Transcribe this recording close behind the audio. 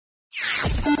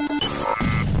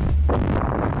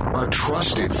A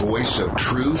trusted voice of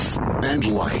truth and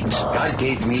light. God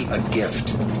gave me a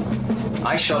gift.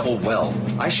 I shovel well.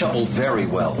 I shovel very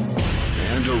well.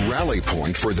 And a rally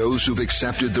point for those who've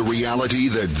accepted the reality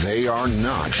that they are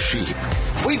not sheep.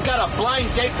 We've got a blind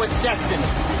date with destiny.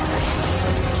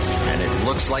 And it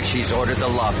looks like she's ordered the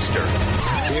lobster.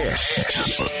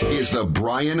 This is the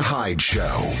Brian Hyde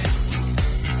Show.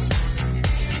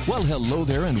 Well, hello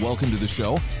there and welcome to the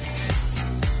show.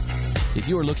 If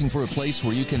you are looking for a place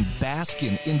where you can bask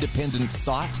in independent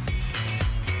thought,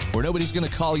 where nobody's going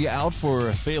to call you out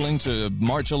for failing to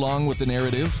march along with the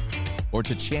narrative or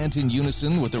to chant in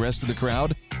unison with the rest of the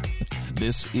crowd,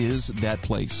 this is that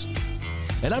place.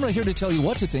 And I'm not here to tell you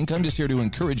what to think. I'm just here to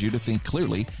encourage you to think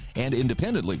clearly and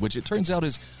independently, which it turns out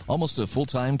is almost a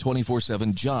full-time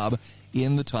 24/7 job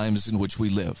in the times in which we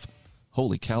live.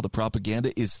 Holy cow, the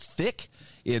propaganda is thick.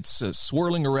 It's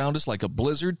swirling around us like a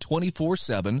blizzard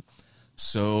 24/7.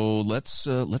 So let's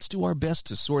do our best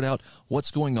to sort out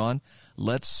what's going on.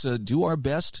 Let's do our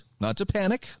best not to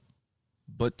panic,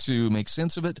 but to make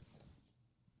sense of it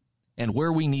and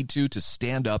where we need to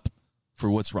stand up for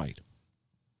what's right.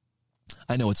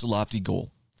 I know it's a lofty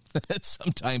goal.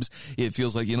 Sometimes it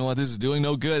feels like, you know what, this is doing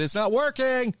no good. It's not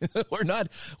working. We're not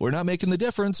making the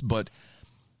difference, but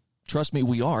trust me,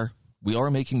 we are. We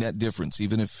are making that difference,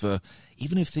 even if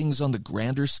things on the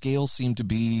grander scale seem to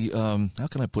be, how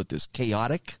can I put this,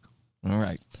 chaotic? All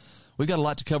right. We've got a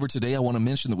lot to cover today. I want to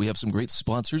mention that we have some great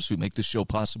sponsors who make this show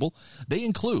possible. They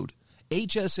include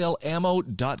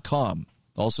HSLammo.com,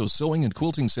 also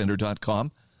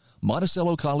sewingandquiltingcenter.com,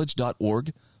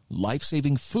 MonticelloCollege.org,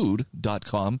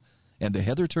 LifesavingFood.com, and the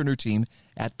Heather Turner team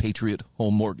at Patriot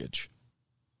Home Mortgage.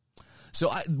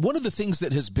 So one of the things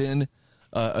that has been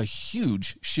a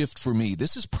huge shift for me,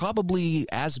 this is probably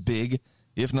as big,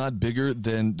 if not bigger,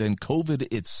 than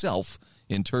COVID itself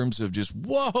in terms of just,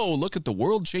 whoa, look at the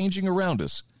world changing around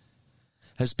us,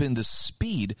 has been the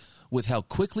speed with how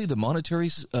quickly the monetary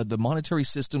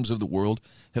systems of the world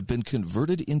have been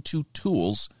converted into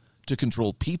tools to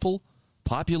control people,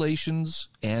 populations,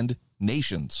 and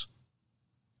nations.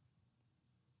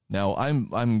 Now, I'm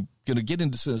going to get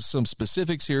into some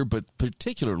specifics here, but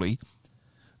particularly,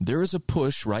 there is a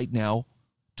push right now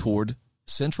toward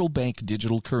central bank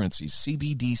digital currencies,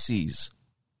 CBDCs.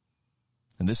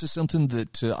 And this is something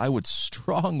that I would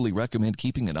strongly recommend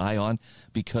keeping an eye on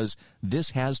because this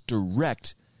has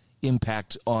direct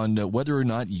impact on whether or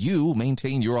not you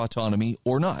maintain your autonomy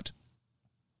or not.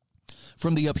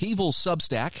 From the Upheaval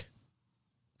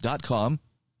Substack.com,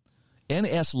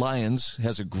 NS Lyons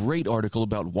has a great article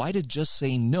about why to just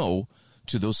say no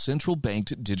to those central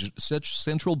bank digital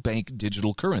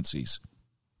currencies.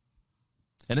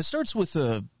 And it starts with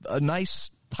a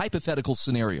nice hypothetical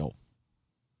scenario.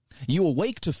 You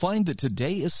awake to find that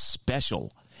today is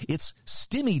special. It's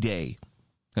Stimmy Day.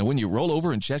 And when you roll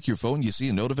over and check your phone, you see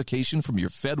a notification from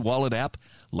your Fed Wallet app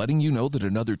letting you know that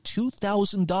another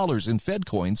 $2,000 in Fed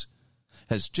coins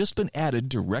has just been added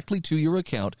directly to your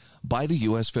account by the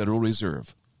U.S. Federal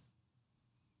Reserve.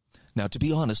 Now, to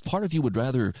be honest, part of you would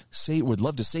love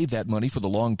to save that money for the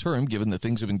long term, given that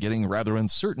things have been getting rather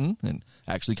uncertain and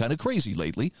actually kind of crazy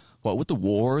lately, what with the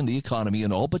war and the economy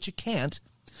and all, but you can't,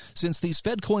 since these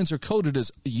Fed coins are coded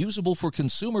as usable for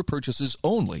consumer purchases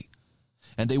only,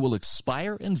 and they will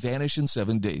expire and vanish in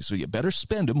 7 days, so you better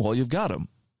spend them while you've got them.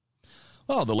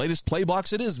 Well, the latest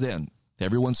Playbox it is then.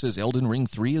 Everyone says Elden Ring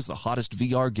 3 is the hottest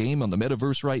VR game on the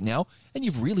metaverse right now, and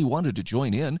you've really wanted to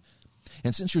join in.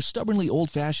 And since you're stubbornly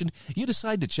old-fashioned, you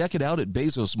decide to check it out at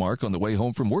Bezos Mark on the way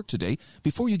home from work today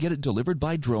before you get it delivered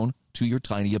by drone to your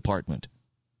tiny apartment.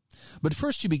 But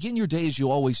first, you begin your day as you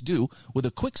always do with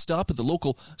a quick stop at the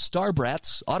local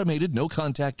Starbucks automated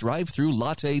no-contact drive-through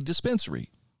latte dispensary.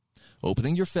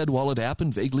 Opening your Fed Wallet app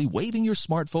and vaguely waving your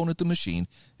smartphone at the machine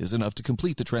is enough to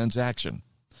complete the transaction.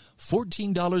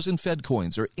 $14 in Fed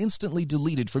coins are instantly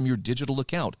deleted from your digital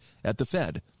account at the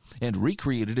Fed and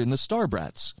recreated in the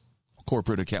Starbucks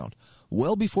corporate account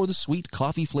well before the sweet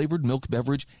coffee-flavored milk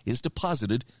beverage is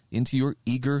deposited into your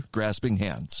eager, grasping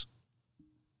hands.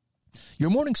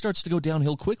 Your morning starts to go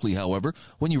downhill quickly, however,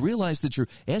 when you realize that your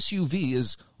SUV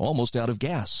is almost out of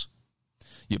gas.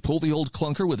 You pull the old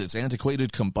clunker with its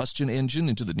antiquated combustion engine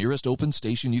into the nearest open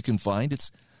station you can find. It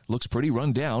looks pretty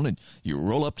run down, and you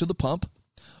roll up to the pump.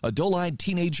 A dull-eyed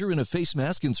teenager in a face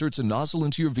mask inserts a nozzle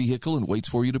into your vehicle and waits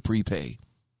for you to prepay.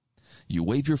 You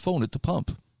wave your phone at the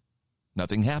pump.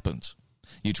 Nothing happens.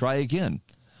 You try again.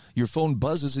 Your phone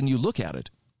buzzes and you look at it.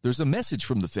 There's a message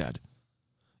from the Fed.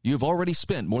 You've already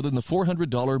spent more than the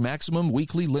 $400 maximum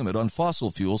weekly limit on fossil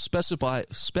fuel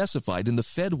specified in the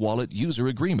Fed Wallet user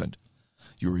agreement.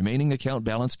 Your remaining account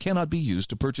balance cannot be used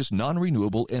to purchase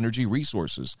non-renewable energy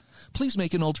resources. Please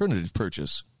make an alternative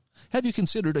purchase. Have you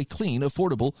considered a clean,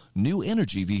 affordable, new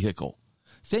energy vehicle?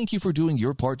 Thank you for doing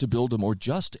your part to build a more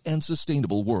just and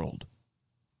sustainable world.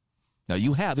 Now,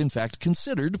 you have, in fact,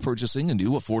 considered purchasing a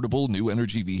new, affordable, new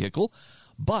energy vehicle,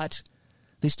 but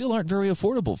they still aren't very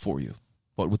affordable for you.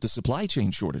 What with the supply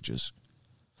chain shortages?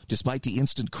 Despite the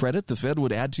instant credit the Fed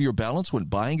would add to your balance when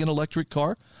buying an electric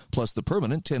car, plus the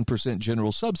permanent 10%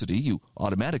 general subsidy you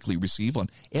automatically receive on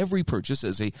every purchase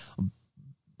as a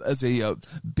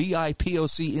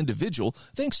BIPOC individual,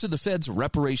 thanks to the Fed's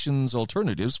Reparations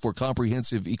Alternatives for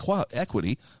Comprehensive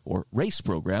Equity, or RACE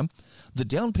program, the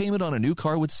down payment on a new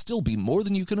car would still be more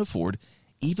than you can afford,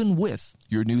 even with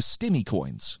your new Stimmy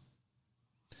coins.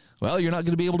 Well, you're not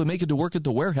going to be able to make it to work at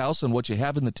the warehouse on what you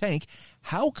have in the tank.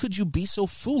 How could you be so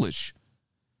foolish?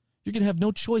 You're going to have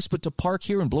no choice but to park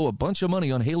here and blow a bunch of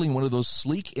money on hailing one of those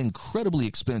sleek, incredibly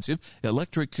expensive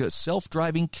electric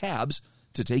self-driving cabs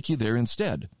to take you there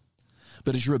instead.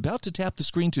 But as you're about to tap the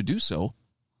screen to do so,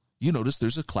 you notice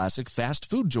there's a classic fast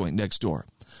food joint next door.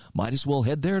 Might as well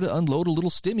head there to unload a little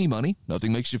Stimmy money.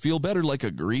 Nothing makes you feel better like a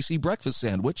greasy breakfast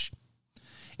sandwich.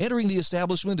 Entering the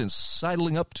establishment and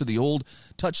sidling up to the old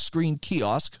touchscreen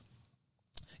kiosk,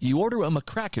 you order a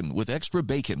McCracken with extra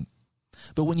bacon.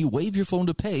 But when you wave your phone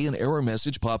to pay, an error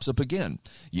message pops up again.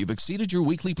 You've exceeded your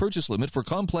weekly purchase limit for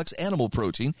complex animal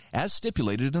protein as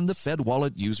stipulated in the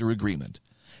FedWallet user agreement.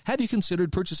 Have you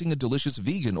considered purchasing a delicious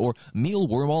vegan or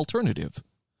mealworm alternative?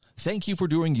 Thank you for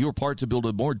doing your part to build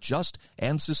a more just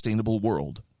and sustainable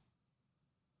world.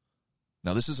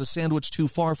 Now, this is a sandwich too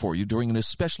far for you during an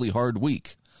especially hard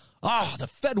week. The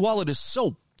FedWallet is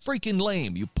so freaking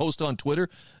lame, you post on Twitter,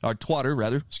 or Twatter,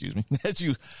 rather, as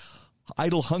you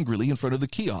idle hungrily in front of the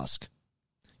kiosk.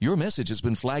 Your message has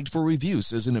been flagged for review,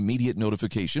 says an immediate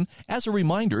notification. As a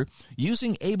reminder,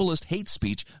 using ableist hate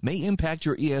speech may impact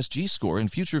your ESG score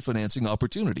and future financing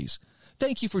opportunities.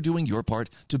 Thank you for doing your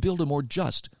part to build a more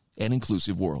just and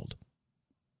inclusive world.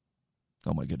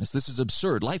 Oh my goodness, this is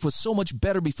absurd. Life was so much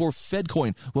better before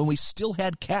FedCoin when we still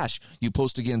had cash. You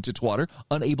post again to Twatter,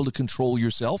 unable to control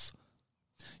yourself.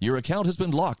 Your account has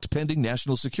been locked pending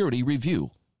national security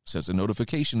review, says a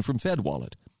notification from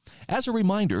FedWallet. As a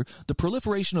reminder, the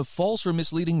proliferation of false or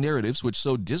misleading narratives which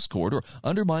sow discord or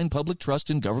undermine public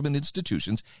trust in government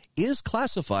institutions is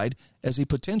classified as a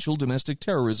potential domestic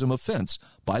terrorism offense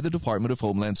by the Department of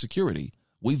Homeland Security.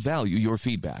 We value your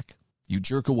feedback. You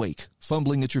jerk awake,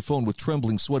 fumbling at your phone with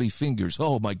trembling, sweaty fingers.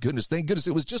 Oh, my goodness, thank goodness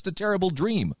it was just a terrible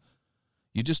dream.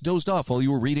 You just dozed off while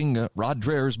you were reading Rod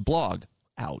Dreher's blog.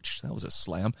 Ouch, that was a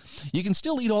slam. You can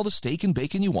still eat all the steak and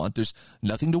bacon you want. There's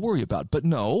nothing to worry about. But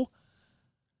no,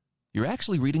 you're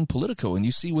actually reading Politico, and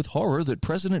you see with horror that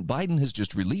President Biden has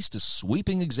just released a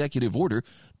sweeping executive order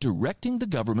directing the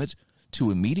government to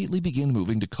immediately begin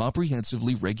moving to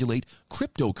comprehensively regulate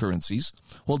cryptocurrencies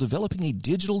while developing a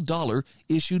digital dollar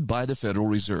issued by the Federal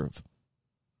Reserve.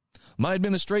 My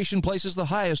administration places the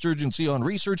highest urgency on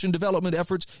research and development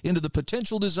efforts into the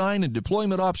potential design and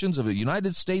deployment options of a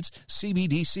United States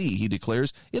CBDC, he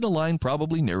declares in a line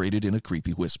probably narrated in a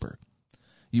creepy whisper.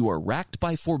 You are racked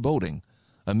by foreboding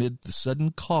amid the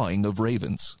sudden cawing of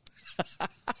ravens.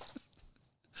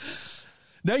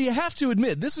 Now, you have to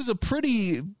admit, this is a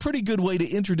pretty good way to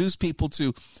introduce people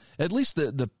to at least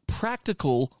the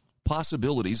practical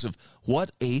possibilities of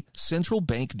what a central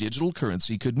bank digital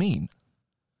currency could mean.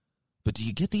 But do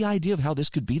you get the idea of how this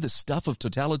could be the stuff of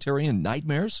totalitarian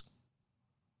nightmares?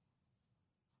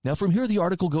 Now, from here, the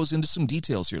article goes into some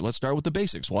details here. Let's start with the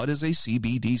basics. What is a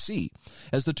CBDC?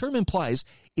 As the term implies,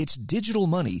 it's digital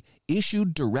money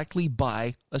issued directly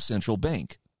by a central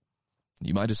bank.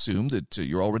 You might assume that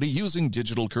you're already using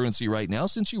digital currency right now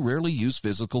since you rarely use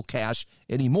physical cash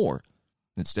anymore,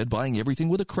 instead buying everything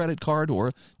with a credit card or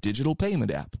a digital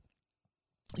payment app.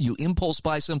 You impulse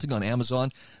buy something on Amazon,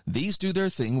 these do their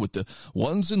thing with the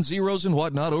ones and zeros and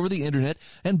whatnot over the internet,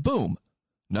 and boom,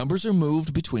 numbers are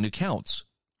moved between accounts.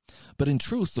 But in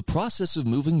truth, the process of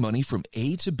moving money from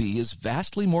A to B is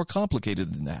vastly more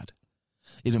complicated than that.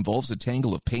 It involves a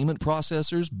tangle of payment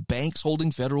processors, banks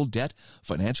holding federal debt,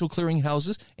 financial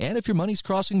clearinghouses, and if your money's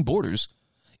crossing borders,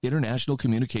 international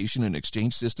communication and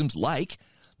exchange systems like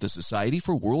the Society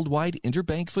for Worldwide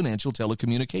Interbank Financial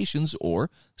Telecommunications, or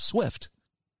SWIFT.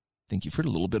 I think you've heard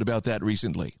a little bit about that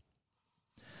recently.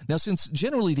 Now, since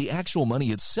generally the actual money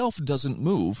itself doesn't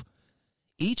move,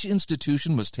 each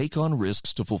institution must take on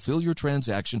risks to fulfill your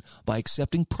transaction by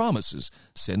accepting promises,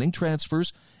 sending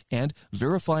transfers, and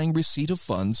verifying receipt of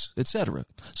funds, etc.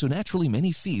 So naturally,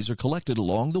 many fees are collected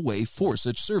along the way for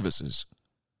such services.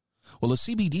 Well, a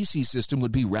CBDC system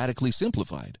would be radically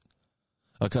simplified.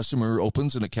 A customer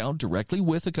opens an account directly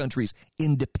with a country's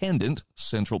independent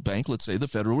central bank, let's say the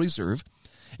Federal Reserve,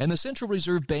 and the Central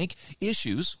Reserve Bank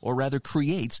issues, or rather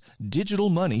creates, digital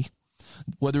money,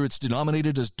 whether it's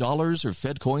denominated as dollars or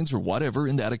Fed coins or whatever,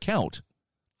 in that account.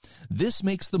 This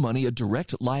makes the money a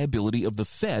direct liability of the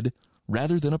Fed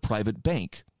rather than a private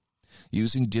bank.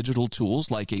 Using digital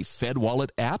tools like a Fed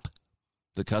Wallet app,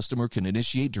 the customer can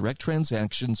initiate direct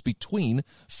transactions between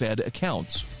Fed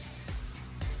accounts.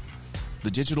 The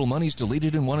digital money is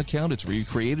deleted in one account, it's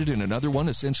recreated in another one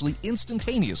essentially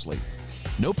instantaneously.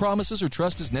 No promises or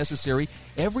trust is necessary.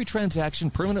 Every transaction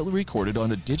permanently recorded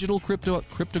on a digital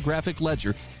cryptographic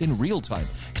ledger in real time.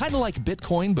 Kind of like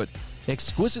Bitcoin, but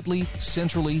exquisitely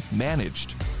centrally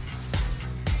managed.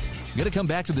 I'm going to come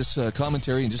back to this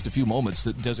commentary in just a few moments.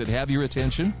 Does it have your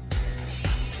attention?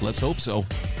 Let's hope so.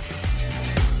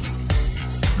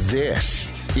 This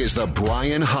is the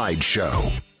Brian Hyde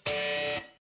Show.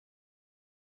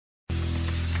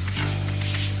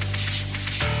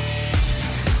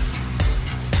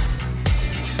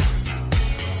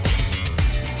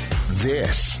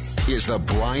 This is the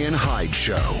Brian Hyde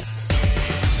Show.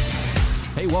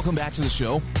 Hey, welcome back to the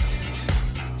show.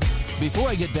 Before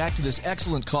I get back to this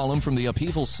excellent column from the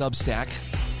Upheaval Substack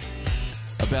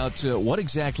about what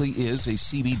exactly is a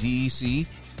CBDC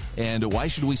and why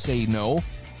should we say no,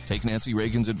 take Nancy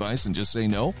Reagan's advice and just say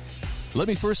no, let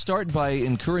me first start by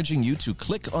encouraging you to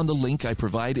click on the link I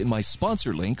provide in my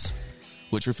sponsor links,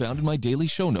 which are found in my daily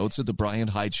show notes at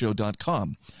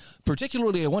thebrianhydeshow.com.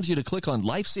 Particularly, I want you to click on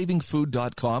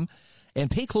lifesavingfood.com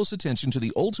and pay close attention to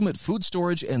the ultimate food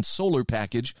storage and solar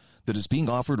package that is being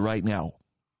offered right now.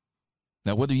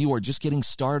 Now, whether you are just getting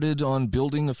started on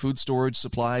building a food storage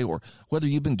supply or whether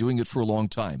you've been doing it for a long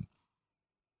time,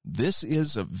 this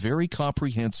is a very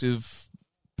comprehensive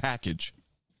package.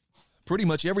 Pretty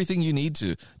much everything you need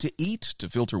to eat, to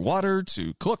filter water,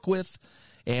 to cook with,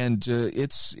 and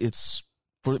it's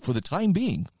for the time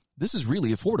being, this is really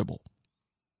affordable.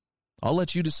 I'll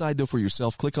let you decide, though, for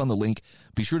yourself. Click on the link.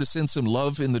 Be sure to send some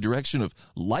love in the direction of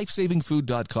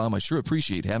lifesavingfood.com. I sure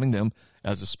appreciate having them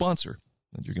as a sponsor.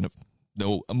 And you're going to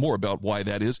know more about why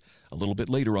that is a little bit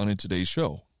later on in today's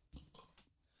show.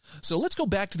 So let's go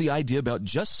back to the idea about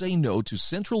just say no to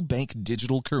central bank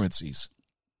digital currencies.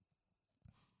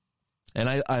 And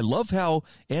I love how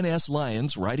N.S.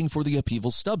 Lyons, writing for the Upheaval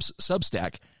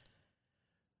Substack,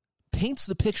 paints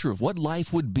the picture of what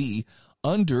life would be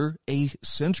under a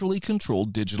centrally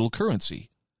controlled digital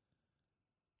currency,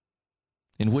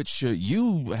 in which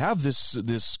you have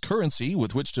this currency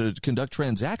with which to conduct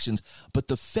transactions, but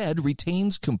the Fed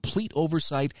retains complete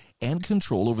oversight and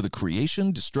control over the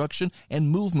creation, destruction,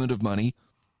 and movement of money,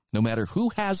 no matter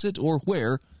who has it or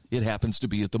where it happens to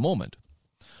be at the moment.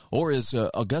 Or as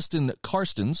Augustin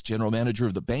Carstens, general manager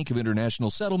of the Bank of International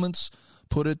Settlements,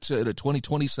 put it at a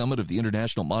 2020 summit of the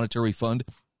International Monetary Fund,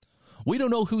 we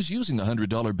don't know who's using a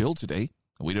 $100 bill today.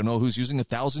 We don't know who's using a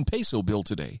 1,000 peso bill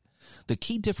today. The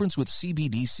key difference with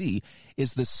CBDC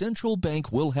is the central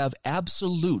bank will have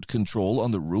absolute control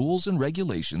on the rules and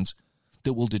regulations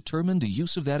that will determine the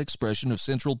use of that expression of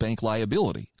central bank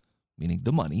liability, meaning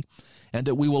the money, and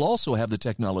that we will also have the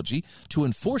technology to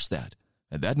enforce that.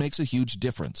 And that makes a huge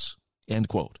difference. End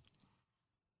quote.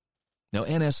 Now,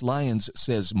 N.S. Lyons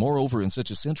says, moreover, in such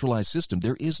a centralized system,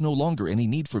 there is no longer any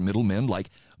need for middlemen like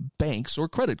banks or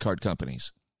credit card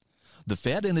companies. The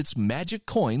Fed and its magic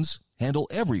coins handle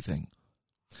everything.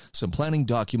 Some planning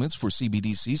documents for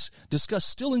CBDCs discuss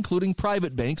still including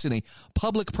private banks in a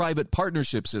public-private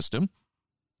partnership system,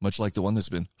 much like the one that's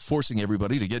been forcing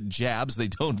everybody to get jabs they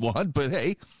don't want, but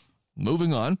hey,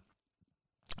 moving on.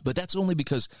 But that's only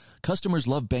because customers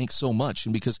love banks so much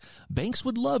and because banks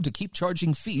would love to keep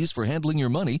charging fees for handling your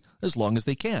money as long as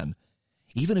they can,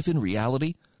 even if in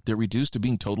reality they're reduced to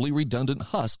being totally redundant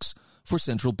husks for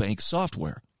central bank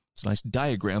software. It's a nice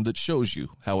diagram that shows you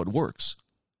how it works.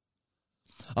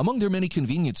 Among their many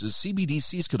conveniences,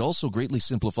 CBDCs could also greatly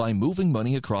simplify moving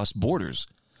money across borders.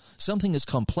 Something as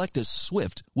complex as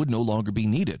SWIFT would no longer be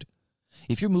needed.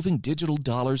 If you're moving digital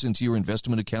dollars into your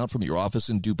investment account from your office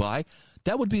in Dubai,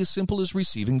 that would be as simple as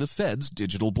receiving the Fed's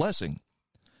digital blessing.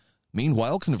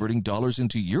 Meanwhile, converting dollars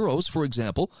into euros, for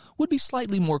example, would be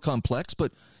slightly more complex,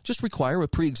 but just require a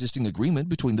pre-existing agreement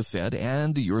between the Fed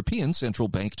and the European Central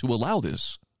Bank to allow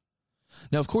this.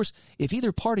 Now, of course, if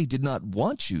either party did not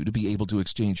want you to be able to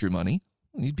exchange your money,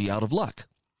 you'd be out of luck.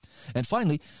 And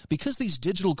finally, because these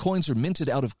digital coins are minted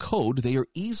out of code, they are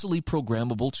easily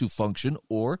programmable to function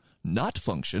or not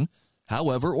function,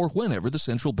 however or whenever the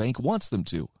central bank wants them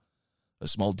to. A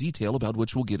small detail about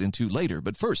which we'll get into later.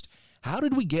 But first, how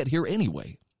did we get here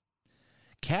anyway?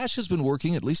 cash has been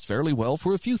working at least fairly well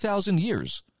for a few thousand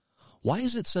years. Why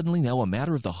is it suddenly now a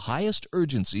matter of the highest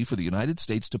urgency for the United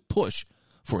States to push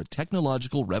for a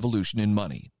technological revolution in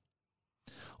money?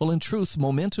 Well, in truth,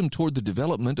 momentum toward the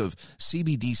development of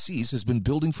CBDCs has been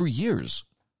building for years,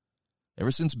 ever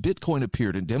since Bitcoin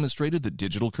appeared and demonstrated that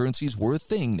digital currencies were a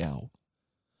thing now.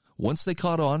 Once they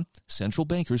caught on, central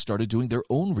bankers started doing their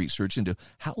own research into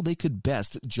how they could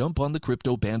best jump on the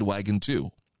crypto bandwagon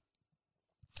too.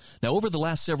 Now, over the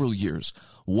last several years,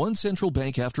 one central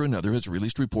bank after another has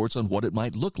released reports on what it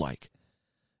might look like.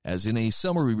 As in a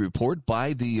summary report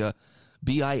by the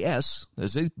BIS,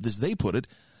 as they put it,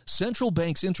 central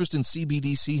banks' interest in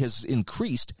CBDC has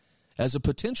increased as a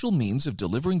potential means of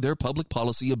delivering their public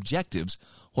policy objectives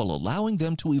while allowing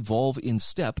them to evolve in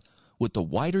step with the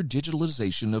wider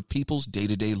digitalization of people's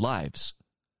day-to-day lives.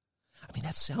 I mean,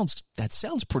 that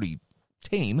sounds pretty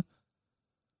tame,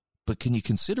 but can you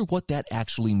consider what that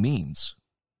actually means?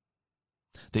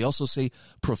 They also say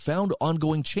profound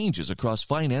ongoing changes across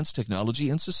finance, technology,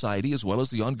 and society, as well as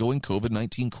the ongoing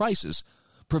COVID-19 crisis,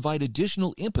 provide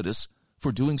additional impetus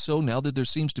for doing so now that there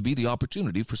seems to be the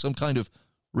opportunity for some kind of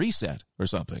reset or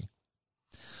something.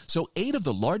 So 8 of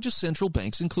the largest central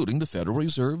banks, including the Federal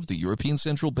Reserve, the European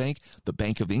Central Bank, the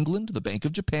Bank of England, the Bank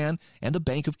of Japan, and the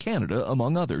Bank of Canada,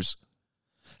 among others,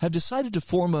 have decided to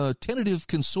form a tentative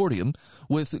consortium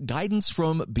with guidance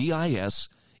from BIS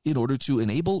in order to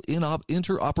enable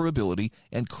interoperability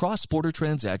and cross-border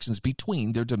transactions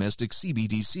between their domestic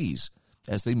CBDCs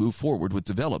as they move forward with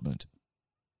development.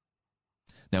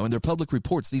 Now, in their public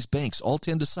reports, these banks all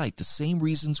tend to cite the same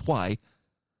reasons why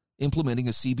implementing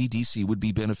a CBDC would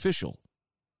be beneficial.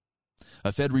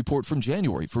 A Fed report from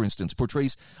January, for instance,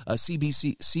 portrays a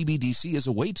CBDC as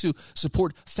a way to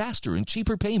support faster and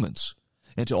cheaper payments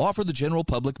and to offer the general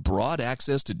public broad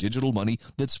access to digital money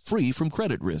that's free from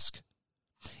credit risk.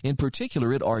 In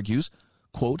particular, it argues,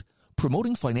 quote,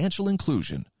 promoting financial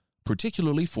inclusion,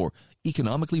 particularly for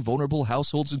economically vulnerable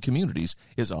households and communities,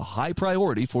 is a high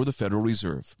priority for the Federal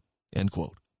Reserve, end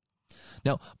quote.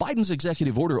 Now, Biden's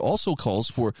executive order also calls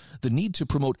for the need to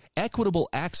promote equitable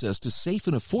access to safe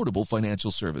and affordable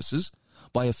financial services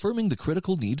by affirming the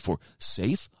critical need for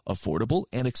safe, affordable,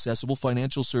 and accessible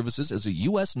financial services as a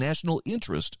U.S. national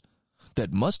interest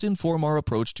that must inform our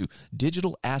approach to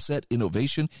digital asset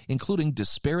innovation, including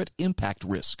disparate impact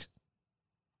risk.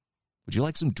 Would you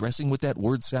like some dressing with that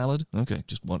word salad? Okay,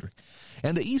 just wondering.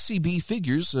 And the ECB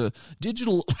figures the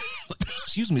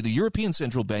European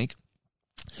Central Bank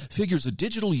figures a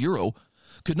digital euro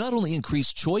could not only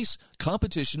increase choice,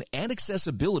 competition, and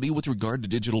accessibility with regard to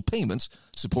digital payments,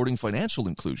 supporting financial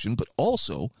inclusion, but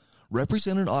also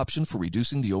represent an option for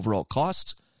reducing the overall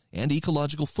costs and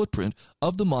ecological footprint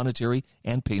of the monetary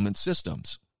and payment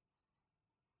systems.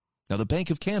 Now, the Bank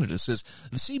of Canada says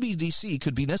the CBDC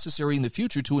could be necessary in the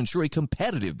future to ensure a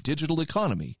competitive digital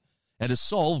economy and to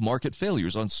solve market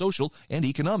failures on social and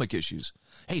economic issues.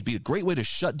 Hey, it'd be a great way to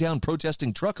shut down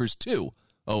protesting truckers, too.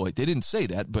 Oh, they didn't say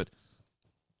that, but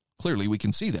clearly we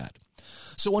can see that.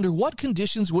 So under what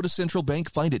conditions would a central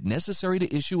bank find it necessary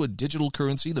to issue a digital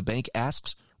currency, the bank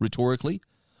asks rhetorically?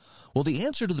 Well, the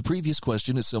answer to the previous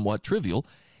question is somewhat trivial.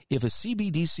 If a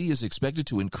CBDC is expected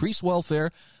to increase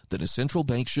welfare, then a central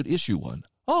bank should issue one.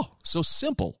 Oh, so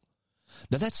simple.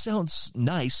 Now, that sounds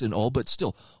nice and all, but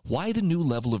still, why the new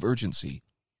level of urgency?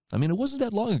 I mean, it wasn't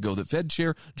that long ago that Fed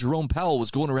Chair Jerome Powell was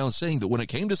going around saying that when it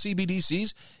came to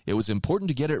CBDCs, it was important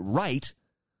to get it right.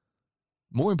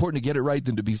 More important to get it right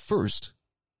than to be first,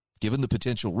 given the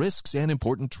potential risks and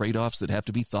important trade-offs that have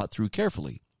to be thought through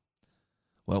carefully.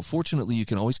 Well, fortunately, you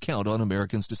can always count on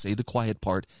Americans to say the quiet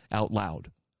part out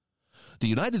loud. The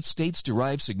United States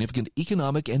derives significant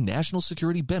economic and national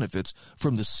security benefits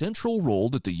from the central role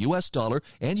that the U.S. dollar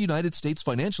and United States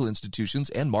financial institutions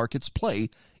and markets play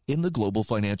in the global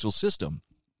financial system.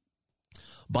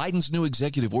 Biden's new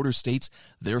executive order states,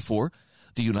 therefore,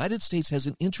 the United States has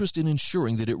an interest in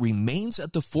ensuring that it remains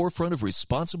at the forefront of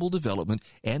responsible development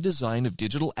and design of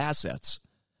digital assets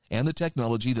and the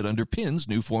technology that underpins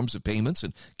new forms of payments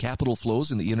and capital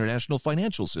flows in the international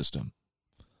financial system.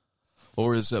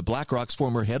 Or as BlackRock's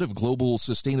former head of global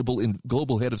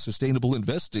head of sustainable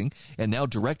investing and now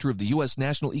director of the U.S.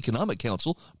 National Economic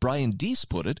Council, Brian Deese,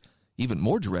 put it, even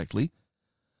more directly,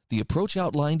 the approach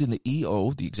outlined in the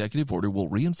EO, the executive order, will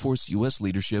reinforce U.S.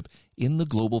 leadership in the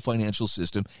global financial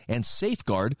system and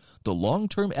safeguard the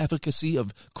long-term efficacy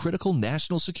of critical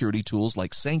national security tools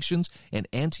like sanctions and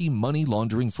anti-money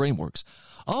laundering frameworks.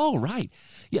 Oh, right.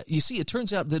 Yeah, you see, it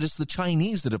turns out that it's the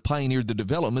Chinese that have pioneered the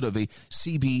development of a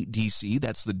CBDC,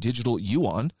 that's the digital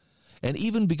yuan, and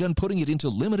even begun putting it into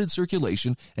limited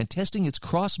circulation and testing its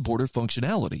cross-border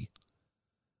functionality.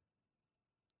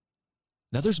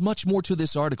 Now, there's much more to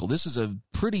this article. This is a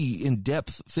pretty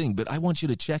in-depth thing, but I want you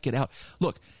to check it out.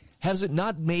 Look, has it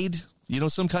not made,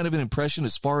 some kind of an impression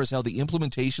as far as how the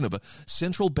implementation of a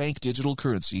central bank digital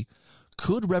currency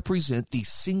could represent the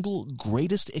single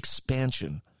greatest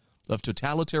expansion of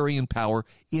totalitarian power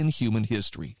in human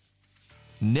history?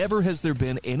 Never has there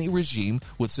been any regime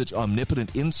with such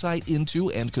omnipotent insight into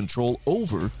and control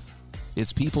over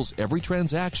its people's every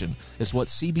transaction as what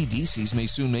CBDCs may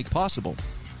soon make possible.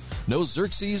 No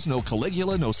Xerxes, no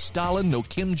Caligula, no Stalin, no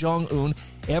Kim Jong-un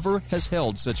ever has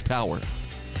held such power.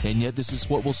 And yet this is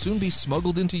what will soon be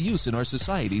smuggled into use in our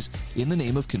societies in the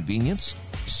name of convenience,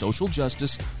 social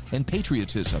justice, and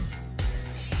patriotism.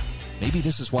 Maybe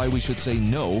this is why we should say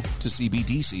no to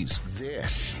CBDCs.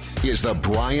 This is the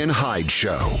Brian Hyde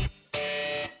Show.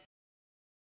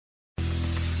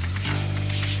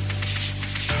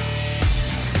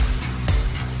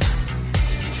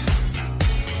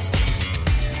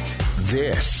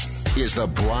 This is the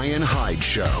Brian Hyde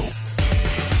Show.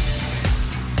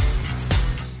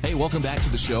 Hey, welcome back to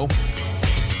the show.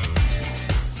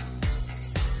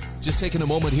 Just taking a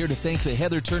moment here to thank the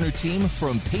Heather Turner team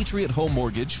from Patriot Home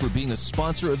Mortgage for being a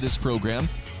sponsor of this program.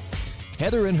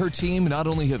 Heather and her team not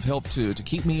only have helped to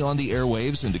keep me on the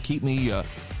airwaves and to keep me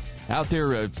out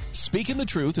there speaking the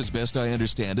truth as best I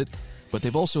understand it, but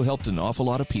they've also helped an awful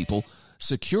lot of people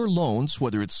secure loans,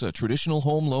 whether it's traditional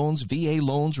home loans, VA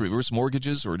loans, reverse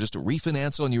mortgages, or just a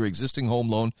refinance on your existing home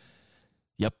loan.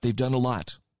 Yep, they've done a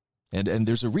lot. And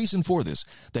there's a reason for this.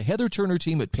 The Heather Turner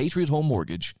team at Patriot Home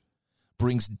Mortgage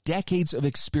brings decades of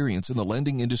experience in the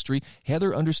lending industry.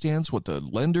 Heather understands what the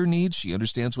lender needs. She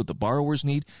understands what the borrowers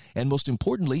need. And most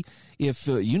importantly, if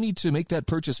you need to make that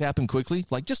purchase happen quickly,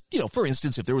 like just, for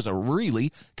instance, if there was a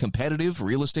really competitive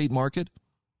real estate market,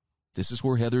 this is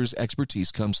where Heather's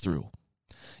expertise comes through.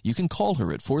 You can call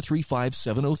her at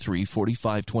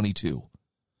 435-703-4522.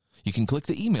 You can click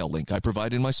the email link I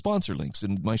provide in my sponsor links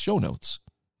in my show notes.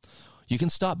 You can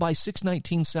stop by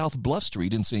 619 South Bluff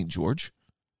Street in St. George.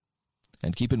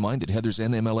 And keep in mind that Heather's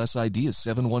NMLS ID is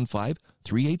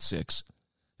 715386,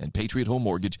 and Patriot Home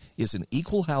Mortgage is an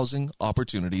equal housing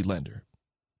opportunity lender.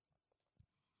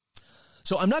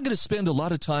 So I'm not going to spend a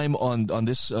lot of time on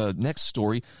this next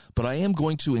story, but I am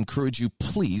going to encourage you,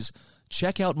 please,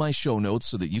 check out my show notes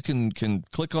so that you can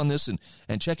click on this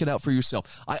and check it out for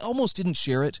yourself. I almost didn't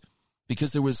share it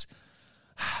because there was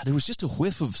just a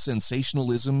whiff of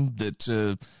sensationalism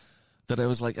that I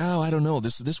was like, oh, I don't know.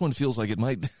 This one feels like it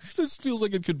might. This feels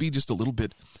like it could be just a little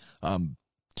bit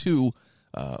too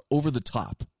over the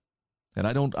top. And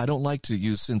I don't like to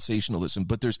use sensationalism,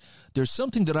 but there's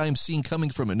something that I am seeing coming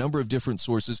from a number of different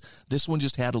sources. This one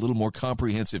just had a little more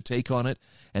comprehensive take on it,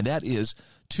 and that is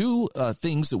two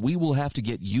things that we will have to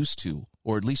get used to,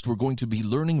 or at least we're going to be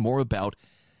learning more about,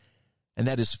 and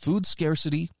that is food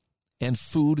scarcity and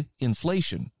food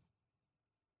inflation.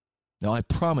 Now, I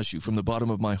promise you from the bottom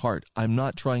of my heart, I'm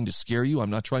not trying to scare you. I'm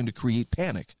not trying to create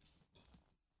panic.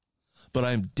 But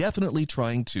I'm definitely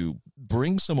trying to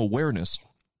bring some awareness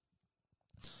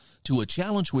to a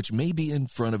challenge which may be in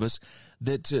front of us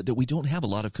that we don't have a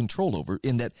lot of control over,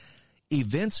 in that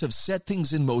events have set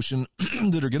things in motion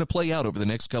that are going to play out over the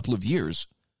next couple of years.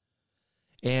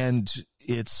 And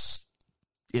it's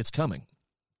coming.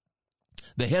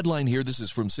 The headline here, this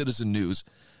is from Citizen News,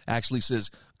 actually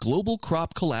says, global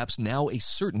crop collapse now a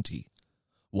certainty.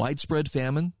 Widespread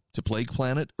famine to plague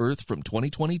planet Earth from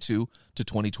 2022 to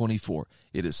 2024.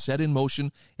 It is set in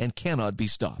motion and cannot be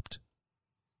stopped.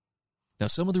 Now,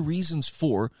 some of the reasons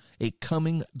for a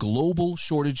coming global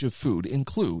shortage of food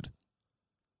include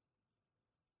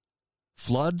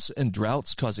floods and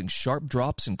droughts causing sharp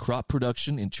drops in crop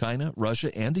production in China,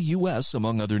 Russia, and the U.S.,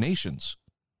 among other nations.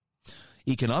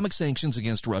 Economic sanctions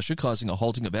against Russia causing a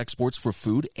halting of exports for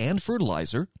food and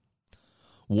fertilizer.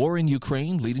 War in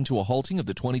Ukraine leading to a halting of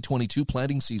the 2022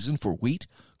 planting season for wheat,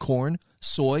 corn,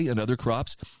 soy, and other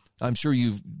crops. I'm sure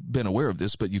you've been aware of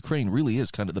this, but Ukraine really is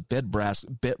kind of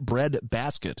the bread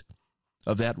basket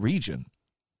of that region.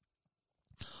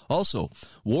 Also,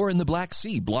 war in the Black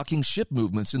Sea blocking ship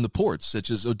movements in the ports,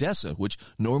 such as Odessa, which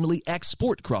normally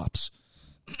export crops.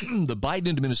 The Biden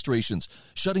administration's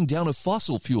shutting down a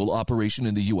fossil fuel operation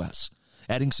in the U.S.,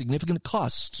 adding significant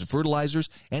costs to fertilizers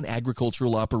and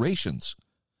agricultural operations.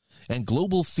 And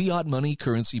global fiat money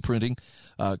currency printing,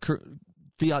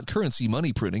 fiat currency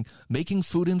money printing, making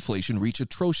food inflation reach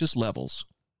atrocious levels.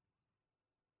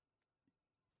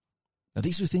 Now,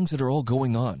 these are things that are all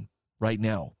going on right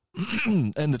now.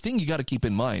 And the thing you got to keep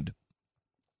in mind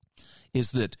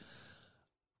is that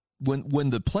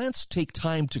when the plants take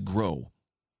time to grow,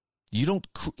 You don't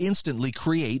instantly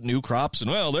create new crops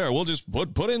and, well, there, we'll just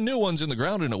put in new ones in the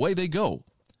ground and away they go.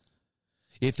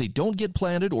 If they don't get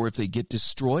planted or if they get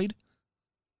destroyed,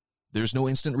 there's no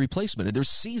instant replacement. And there's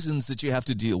seasons that you have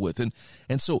to deal with.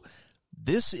 And so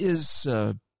this is,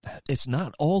 it's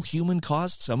not all human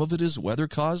caused. Some of it is weather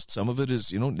caused. Some of it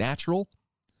is, natural.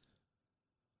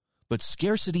 But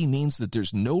scarcity means that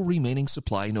there's no remaining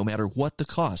supply no matter what the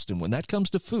cost. And when that comes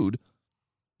to food,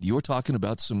 you're talking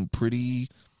about some pretty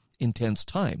intense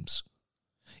times.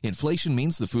 Inflation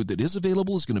means the food that is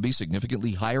available is going to be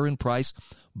significantly higher in price.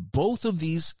 Both of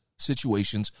these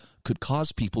situations could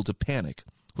cause people to panic,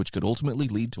 which could ultimately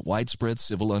lead to widespread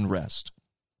civil unrest.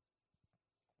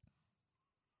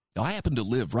 Now, I happen to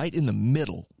live right in the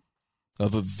middle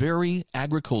of a very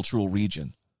agricultural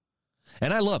region,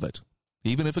 and I love it.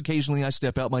 Even if occasionally I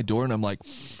step out my door and I'm like,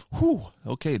 whew,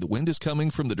 okay, the wind is coming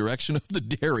from the direction of the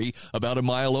dairy about a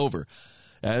mile over.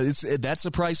 That's a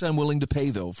price I'm willing to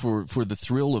pay, though, for the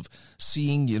thrill of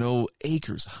seeing,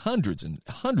 acres, hundreds and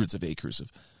hundreds of acres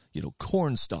of,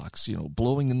 corn stalks,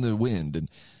 blowing in the wind. And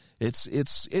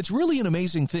it's really an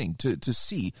amazing thing to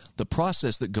see the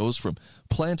process that goes from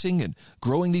planting and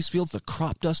growing these fields, the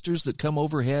crop dusters that come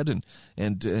overhead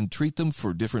and treat them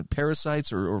for different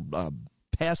parasites or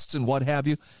pests and what have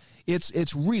you.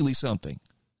 It's really something.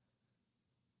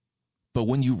 But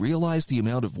when you realize the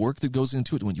amount of work that goes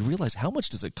into it, when you realize how much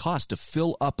does it cost to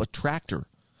fill up a tractor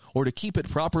or to keep it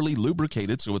properly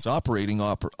lubricated so it's operating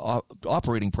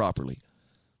properly.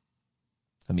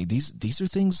 I mean, these are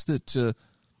things that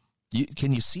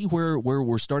can you see where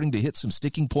we're starting to hit some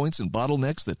sticking points and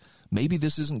bottlenecks that maybe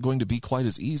this isn't going to be quite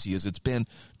as easy as it's been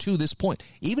to this point.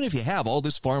 Even if you have all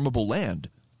this farmable land,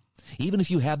 even if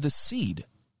you have the seed,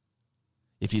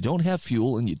 if you don't have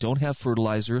fuel and you don't have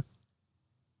fertilizer,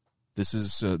 this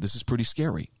is pretty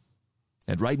scary.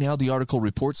 And right now, the article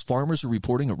reports farmers are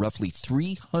reporting a roughly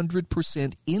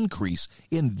 300% increase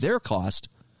in their cost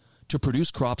to produce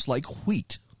crops like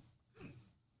wheat.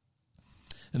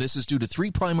 And this is due to three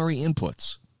primary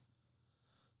inputs.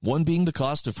 One being the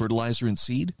cost of fertilizer and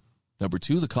seed. Number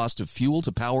two, the cost of fuel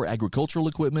to power agricultural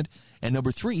equipment. And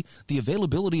number three, the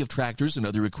availability of tractors and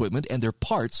other equipment and their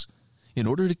parts in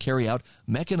order to carry out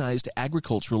mechanized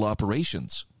agricultural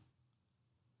operations.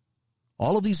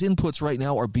 All of these inputs right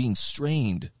now are being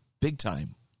strained big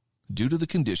time due to the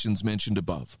conditions mentioned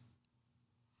above.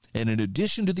 And in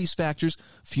addition to these factors,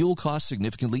 fuel costs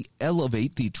significantly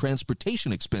elevate the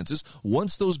transportation expenses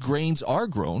once those grains are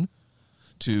grown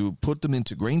to put them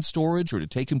into grain storage or to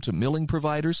take them to milling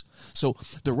providers. So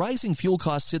the rising fuel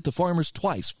costs hit the farmers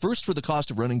twice. First, for the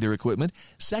cost of running their equipment.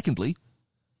 Secondly,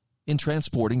 in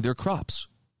transporting their crops.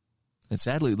 And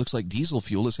sadly, it looks like diesel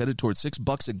fuel is headed towards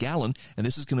 $6 a gallon, and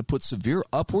this is going to put severe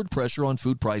upward pressure on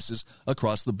food prices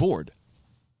across the board.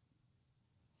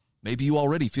 Maybe you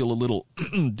already feel a little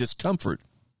discomfort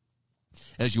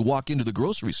as you walk into the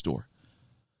grocery store,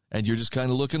 and you're just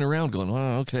kind of looking around going,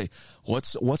 oh, okay,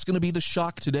 what's going to be the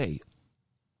shock today?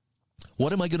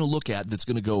 What am I going to look at that's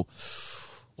going to go,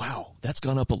 wow, that's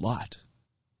gone up a lot?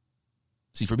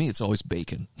 See, for me, it's always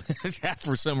bacon.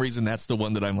 For some reason, that's the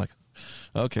one that I'm like,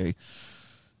 okay,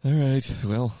 all right,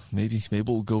 well, maybe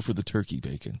we'll go for the turkey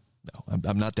bacon. No,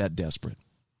 I'm not that desperate.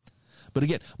 But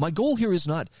again, my goal here is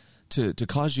not to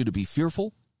cause you to be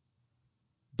fearful,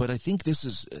 but I think this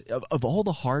is, of all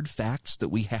the hard facts that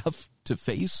we have to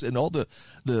face and all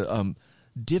the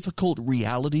difficult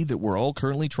reality that we're all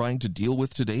currently trying to deal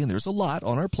with today, and there's a lot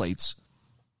on our plates,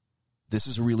 this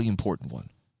is a really important one.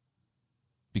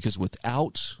 Because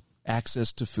without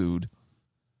access to food,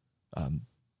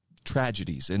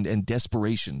 tragedies and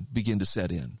desperation begin to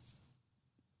set in.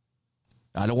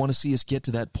 I don't want to see us get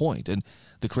to that point. And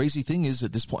the crazy thing is,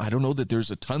 at this point, I don't know that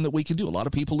there's a ton that we can do. A lot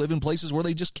of people live in places where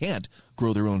they just can't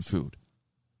grow their own food.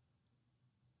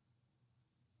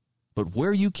 But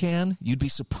where you can, you'd be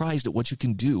surprised at what you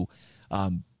can do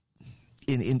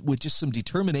with just some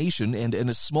determination and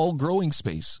a small growing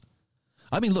space.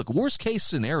 I mean, look, worst case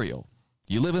scenario.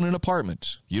 You live in an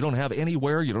apartment. You don't have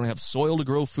anywhere. You don't have soil to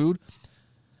grow food.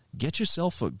 Get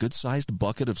yourself a good-sized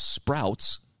bucket of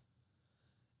sprouts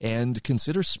and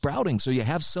consider sprouting so you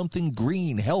have something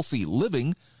green, healthy,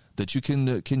 living that you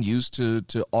can use to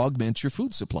augment your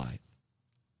food supply.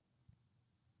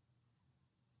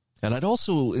 And I'd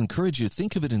also encourage you to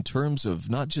think of it in terms of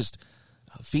not just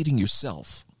feeding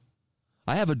yourself.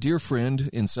 I have a dear friend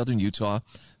in southern Utah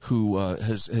who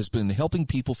has been helping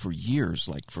people for years,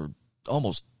 like for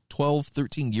almost 12,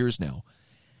 13 years now,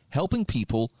 helping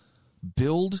people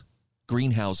build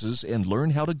greenhouses and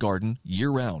learn how to garden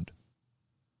year-round.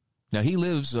 Now, he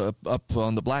lives up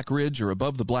on the Black Ridge or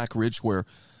above the Black Ridge where,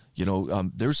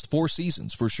 There's 4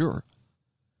 seasons for sure.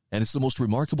 And it's the most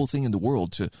remarkable thing in the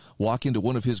world to walk into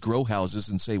one of his grow houses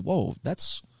and say, whoa,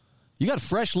 you got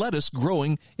fresh lettuce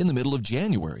growing in the middle of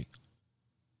January.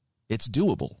 It's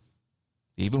doable,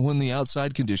 even when the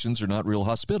outside conditions are not real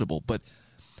hospitable. But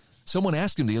someone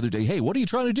asked him the other day, hey, what are you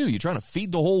trying to do? You trying to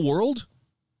feed the whole world?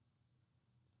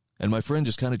 And my friend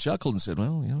just kind of chuckled and said,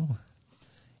 well,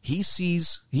 he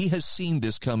has seen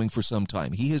this coming for some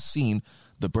time. He has seen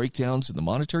the breakdowns in the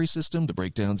monetary system, the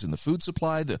breakdowns in the food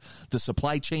supply, the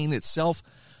supply chain itself,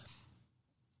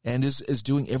 and is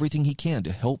doing everything he can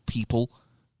to help people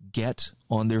get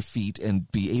on their feet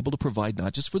and be able to provide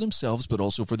not just for themselves, but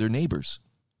also for their neighbors.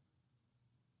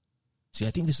 See,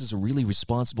 I think this is a really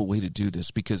responsible way to do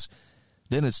this, because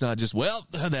then it's not just,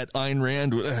 that Ayn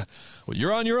Rand,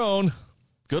 you're on your own,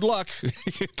 good luck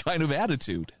kind of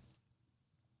attitude.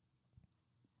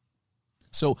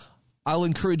 So I'll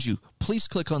encourage you, please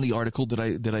click on the article that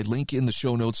I link in the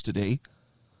show notes today.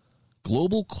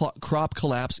 Global crop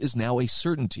collapse is now a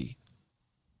certainty.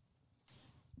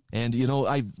 And,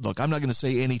 I'm not going to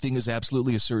say anything is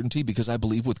absolutely a certainty, because I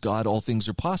believe with God all things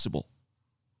are possible.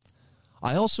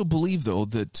 I also believe, though,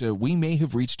 that we may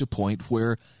have reached a point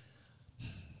where,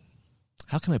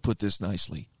 how can I put this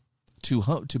nicely?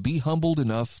 To be humbled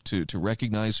enough to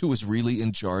recognize who is really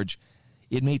in charge,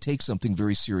 it may take something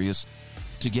very serious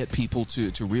to get people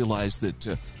to realize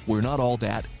that we're not all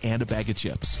that and a bag of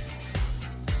chips.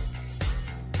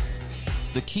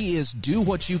 The key is do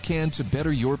what you can to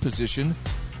better your position.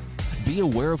 Be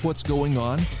aware of what's going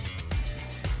on.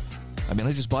 I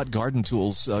just bought garden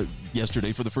tools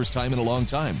yesterday for the first time in a long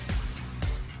time.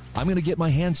 I'm going to get my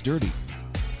hands dirty.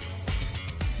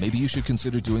 Maybe you should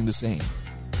consider doing the same.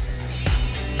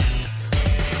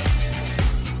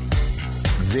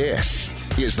 This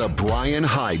is the Brian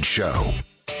Hyde Show.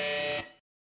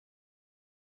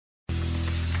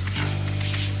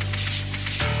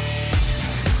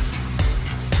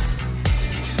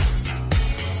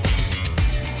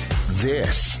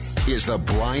 This is the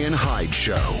Brian Hyde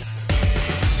Show.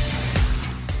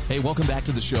 Hey, welcome back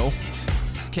to the show.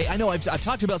 Okay, I know I've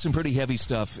talked about some pretty heavy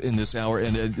stuff in this hour,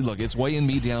 and look, it's weighing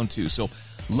me down too. So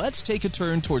let's take a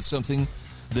turn towards something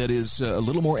that is a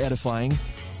little more edifying,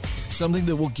 something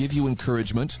that will give you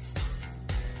encouragement.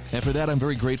 And for that, I'm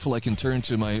very grateful I can turn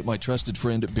to my trusted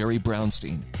friend, Barry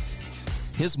Brownstein.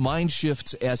 His Mind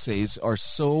Shifts essays are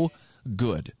so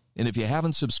good. And if you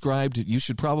haven't subscribed, you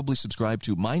should probably subscribe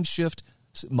to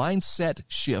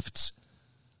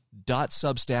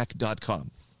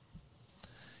mindsetshift.substack.com.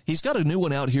 He's got a new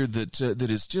one out here that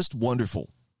is just wonderful.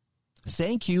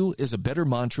 Thank you is a better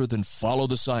mantra than follow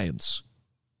the science.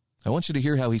 I want you to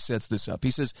hear how he sets this up.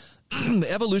 He says,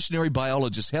 evolutionary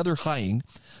biologist Heather Heying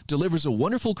delivers a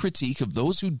wonderful critique of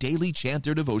those who daily chant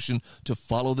their devotion to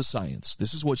follow the science.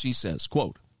 This is what she says,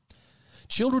 quote,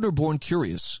 children are born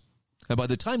curious, and by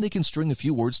the time they can string a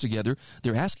few words together,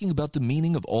 they're asking about the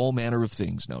meaning of all manner of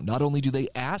things. Now, not only do they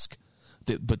ask,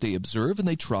 but they observe and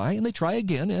they try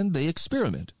again, and they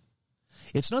experiment.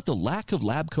 It's not the lack of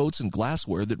lab coats and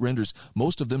glassware that renders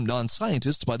most of them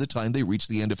non-scientists by the time they reach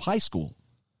the end of high school.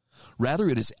 Rather,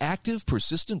 it is active,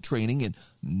 persistent training in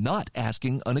not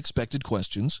asking unexpected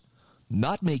questions,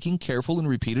 not making careful and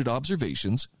repeated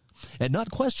observations, and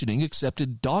not questioning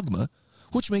accepted dogma,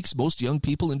 which makes most young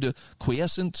people into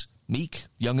quiescent, meek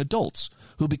young adults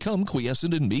who become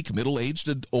quiescent and meek middle-aged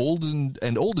and old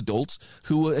adults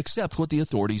who accept what the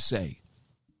authorities say.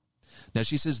 Now,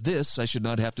 she says this, I should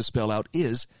not have to spell out,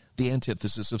 is the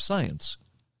antithesis of science.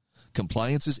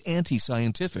 Compliance is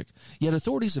anti-scientific, yet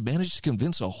authorities have managed to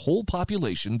convince a whole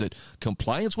population that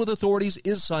compliance with authorities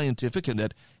is scientific and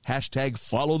that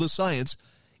 #follow the science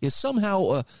is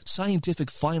somehow a scientific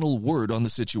final word on the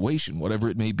situation, whatever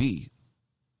it may be.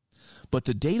 But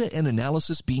the data and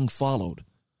analysis being followed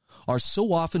are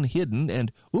so often hidden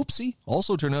and, oopsie,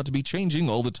 also turn out to be changing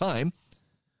all the time.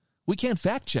 We can't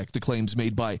fact-check the claims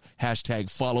made by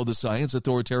 #follow the science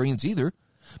authoritarians either,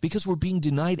 because we're being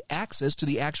denied access to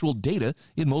the actual data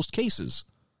in most cases.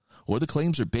 Or the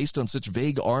claims are based on such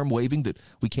vague arm-waving that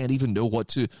we can't even know what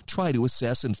to try to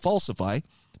assess and falsify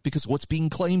because what's being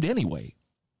claimed anyway.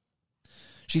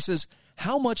 She says,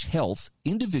 how much health,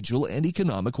 individual and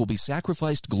economic, will be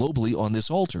sacrificed globally on this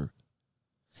altar?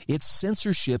 It's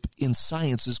censorship in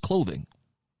science's clothing.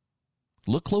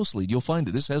 Look closely, you'll find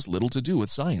that this has little to do with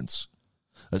science.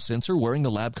 A censor wearing a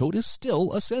lab coat is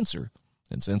still a censor,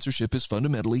 and censorship is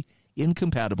fundamentally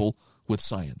incompatible with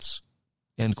science.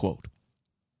 End quote.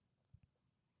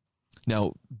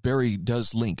 Now, Barry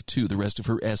does link to the rest of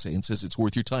her essay and says it's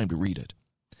worth your time to read it.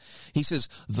 He says,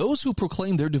 those who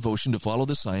proclaim their devotion to follow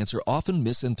the science are often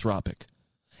misanthropic,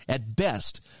 At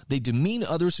best, they demean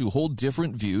others who hold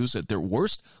different views. At their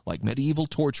worst, like medieval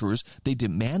torturers, they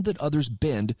demand that others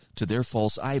bend to their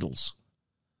false idols.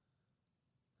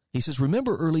 He says,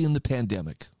 remember early in the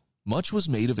pandemic, much was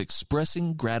made of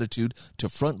expressing gratitude to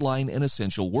frontline and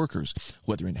essential workers.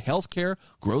 Whether in healthcare,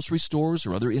 grocery stores,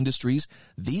 or other industries,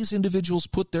 these individuals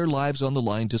put their lives on the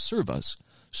line to serve us,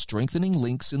 strengthening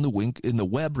links in the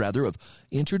web of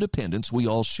interdependence we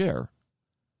all share.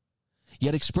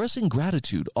 Yet expressing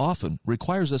gratitude often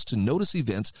requires us to notice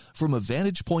events from a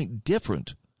vantage point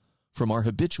different from our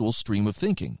habitual stream of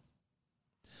thinking.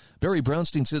 Barry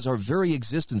Brownstein says our very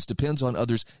existence depends on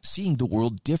others seeing the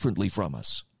world differently from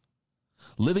us.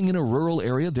 Living in a rural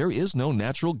area, there is no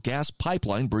natural gas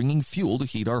pipeline bringing fuel to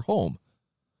heat our home.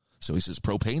 So he says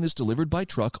propane is delivered by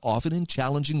truck, often in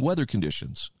challenging weather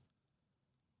conditions.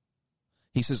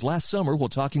 He says last summer, while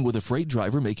talking with a freight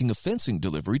driver making a fencing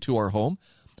delivery to our home,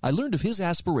 I learned of his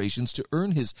aspirations to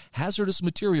earn his hazardous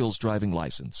materials driving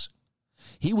license.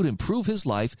 He would improve his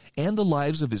life and the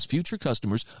lives of his future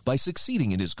customers by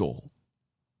succeeding in his goal.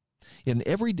 In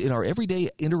our everyday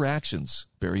interactions,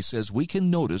 Barry says, we can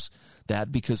notice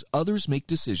that because others make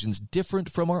decisions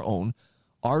different from our own,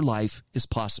 our life is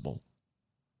possible.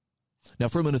 Now,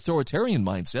 from an authoritarian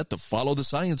mindset, the follow the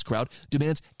science crowd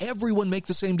demands everyone make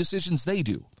the same decisions they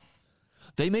do.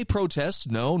 They may protest,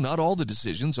 no, not all the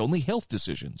decisions, only health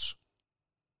decisions.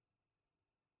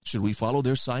 Should we follow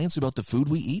their science about the food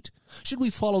we eat? Should we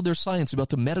follow their science about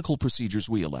the medical procedures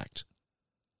we elect?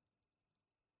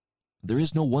 There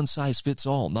is no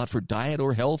one-size-fits-all, not for diet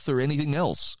or health or anything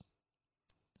else.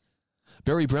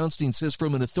 Barry Brownstein says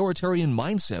from an authoritarian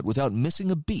mindset, without missing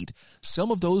a beat,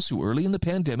 some of those who early in the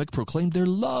pandemic proclaimed their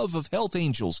love of health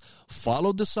angels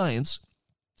followed the science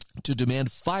to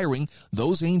demand firing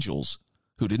those angels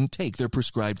who didn't take their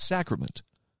prescribed sacrament.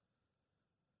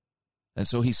 And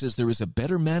so he says there is a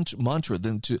better mantra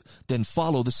than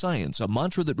follow the science, a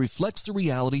mantra that reflects the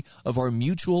reality of our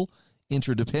mutual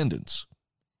interdependence.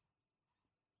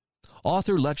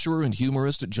 Author, lecturer, and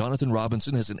humorist Jonathan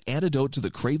Robinson has an antidote to the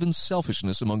craven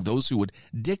selfishness among those who would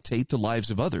dictate the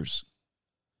lives of others.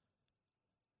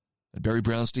 And Barry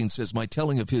Brownstein says, my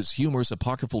telling of his humorous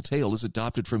apocryphal tale is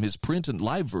adopted from his print and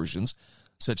live versions,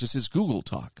 such as his Google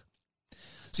Talk.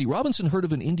 See, Robinson heard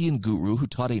of an Indian guru who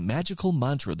taught a magical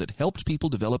mantra that helped people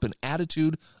develop an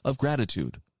attitude of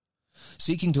gratitude.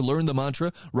 Seeking to learn the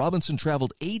mantra, Robinson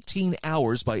traveled 18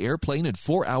 hours by airplane and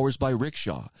 4 hours by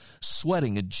rickshaw.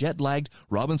 Sweating and jet-lagged,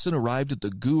 Robinson arrived at the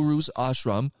guru's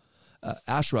ashram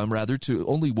to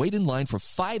only wait in line for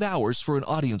 5 hours for an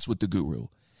audience with the guru.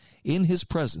 In his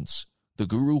presence, the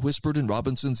guru whispered in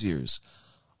Robinson's ears,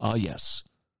 "Ah, yes,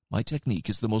 my technique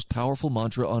is the most powerful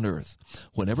mantra on earth.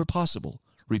 Whenever possible,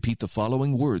 repeat the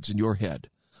following words in your head.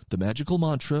 The magical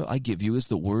mantra I give you is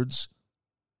the words,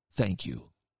 thank you."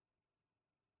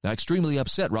 Now, extremely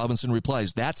upset, Robinson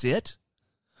replies, "That's it?"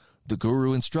 The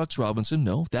guru instructs Robinson,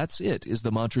 "No, that's it is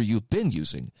the mantra you've been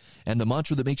using, and the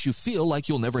mantra that makes you feel like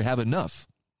you'll never have enough."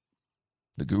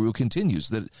 The guru continues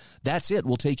that "that's it"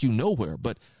 will take you nowhere,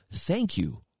 but "thank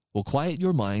you" will quiet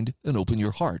your mind and open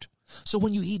your heart. So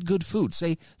when you eat good food,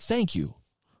 say "thank you."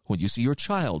 When you see your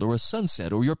child or a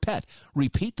sunset or your pet,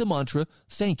 repeat the mantra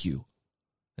 "thank you,"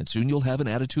 and soon you'll have an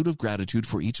attitude of gratitude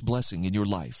for each blessing in your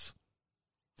life.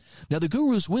 Now, the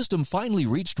guru's wisdom finally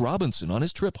reached Robinson on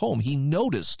his trip home. He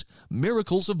noticed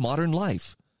miracles of modern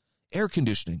life: air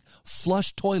conditioning,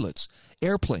 flush toilets,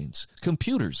 airplanes,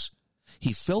 computers.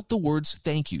 He felt the words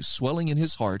 "thank you" swelling in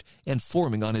his heart and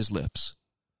forming on his lips.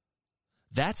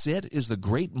 "That's it" is the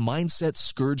great mindset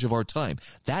scourge of our time.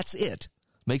 "That's it"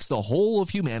 makes the whole of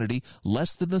humanity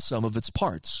less than the sum of its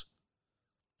parts.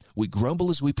 We grumble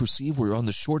as we perceive we're on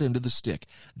the short end of the stick.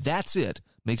 "That's it"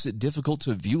 makes it difficult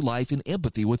to view life in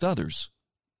empathy with others.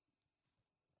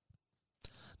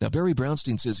 Now, Barry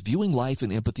Brownstein says viewing life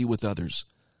in empathy with others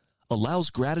allows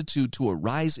gratitude to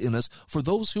arise in us for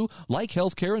those who, like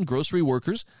healthcare and grocery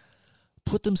workers,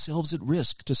 put themselves at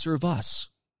risk to serve us.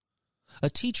 A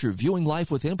teacher viewing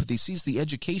life with empathy sees the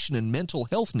education and mental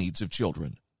health needs of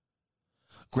children.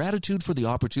 Gratitude for the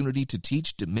opportunity to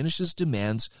teach diminishes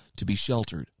demands to be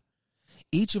sheltered.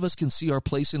 Each of us can see our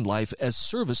place in life as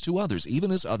service to others,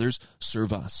 even as others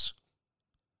serve us.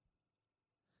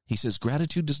 He says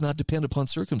gratitude does not depend upon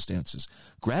circumstances.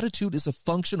 Gratitude is a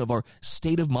function of our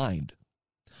state of mind.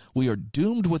 We are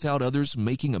doomed without others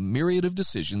making a myriad of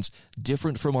decisions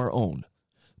different from our own.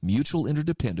 Mutual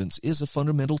interdependence is a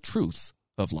fundamental truth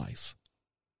of life.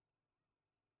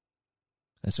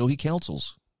 And so he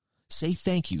counsels, say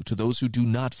thank you to those who do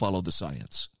not follow the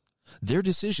science. Their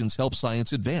decisions help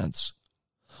science advance.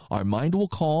 Our mind will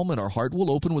calm and our heart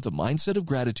will open with a mindset of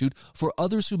gratitude for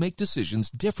others who make decisions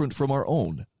different from our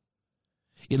own.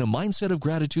 In a mindset of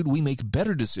gratitude, we make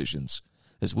better decisions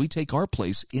as we take our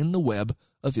place in the web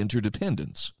of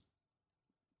interdependence.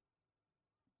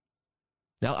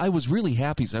 Now, I was really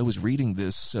happy as I was reading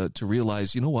this to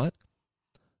realize, you know what?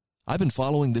 I've been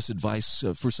following this advice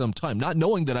for some time, not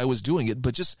knowing that I was doing it,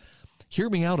 but just hear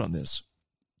me out on this.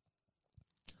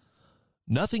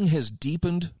 Nothing has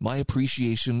deepened my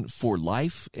appreciation for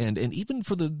life and even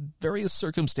for the various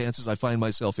circumstances I find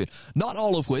myself in, not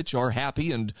all of which are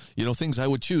happy and, things I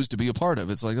would choose to be a part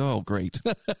of. It's like, oh, great.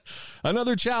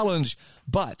 Another challenge.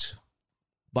 But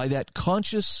by that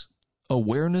conscious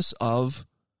awareness of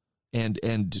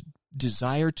and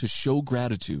desire to show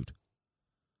gratitude,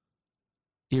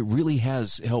 it really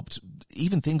has helped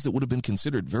even things that would have been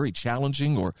considered very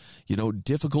challenging or,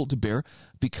 difficult to bear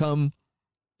become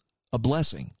a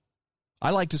blessing.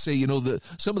 I like to say,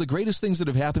 some of the greatest things that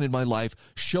have happened in my life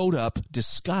showed up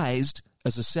disguised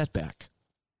as a setback.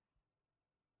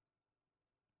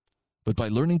 But by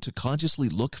learning to consciously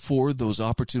look for those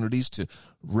opportunities to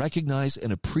recognize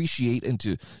and appreciate and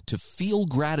to feel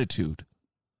gratitude,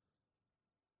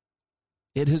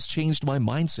 it has changed my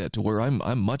mindset to where I'm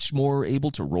much more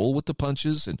able to roll with the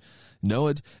punches. And no,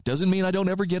 it doesn't mean I don't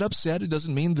ever get upset. It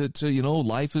doesn't mean that,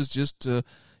 life is just,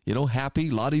 happy,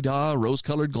 la-di-da,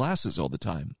 rose-colored glasses all the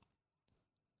time.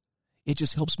 It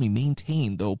just helps me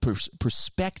maintain, though,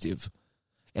 perspective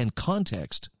and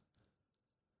context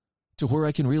to where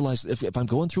I can realize if I'm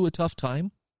going through a tough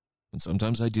time, and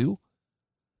sometimes I do,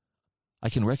 I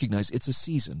can recognize it's a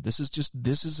season. This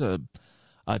is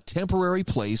a temporary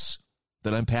place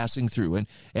that I'm passing through.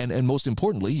 And most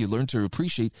importantly, you learn to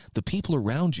appreciate the people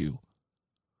around you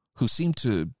who seem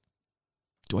to,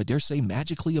 do I dare say,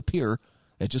 magically appear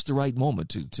at just the right moment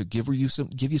to give you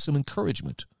some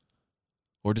encouragement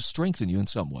or to strengthen you in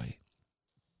some way.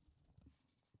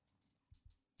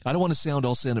 I don't want to sound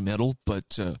all sentimental,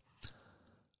 but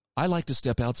I like to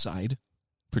step outside,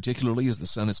 particularly as the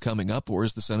sun is coming up or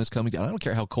as the sun is coming down. I don't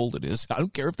care how cold it is. I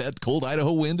don't care if that cold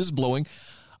Idaho wind is blowing.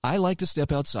 I like to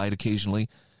step outside occasionally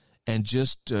and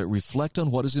just reflect on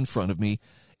what is in front of me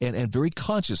and very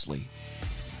consciously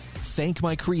thank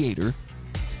my Creator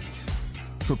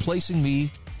for placing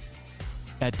me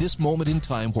at this moment in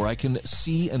time where I can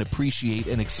see and appreciate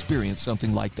and experience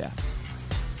something like that.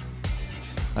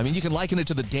 I mean, you can liken it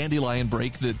to the dandelion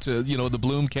break that, the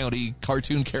Bloom County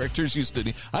cartoon characters used to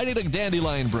need. I need a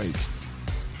dandelion break.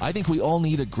 I think we all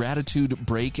need a gratitude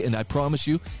break, and I promise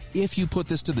you, if you put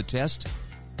this to the test,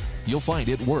 you'll find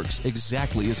it works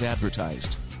exactly as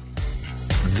advertised.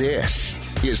 This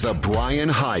is the Brian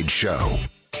Hyde Show.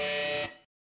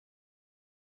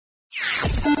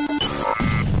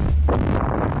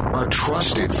 A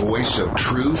trusted voice of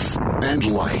truth and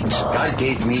light. God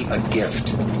gave me a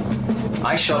gift.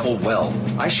 I shovel well.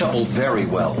 I shovel very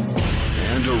well.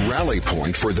 And a rally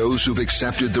point for those who've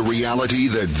accepted the reality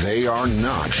that they are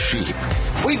not sheep.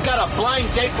 We've got a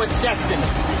blind date with destiny.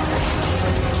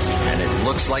 And it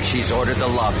looks like she's ordered the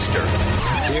lobster.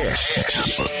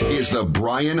 This is the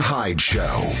Brian Hyde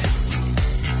Show.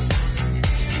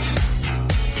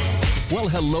 Well,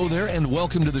 hello there, and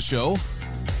welcome to the show.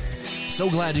 So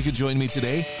glad you could join me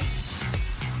today.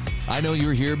 I know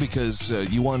you're here because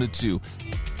you wanted to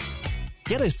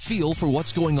get a feel for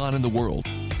what's going on in the world.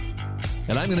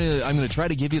 And I'm gonna try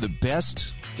to give you the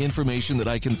best information that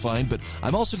I can find, but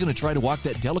I'm also going to try to walk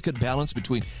that delicate balance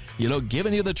between,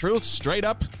 giving you the truth straight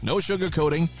up, no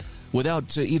sugarcoating,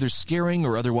 without either scaring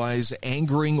or otherwise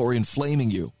angering or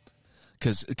inflaming you.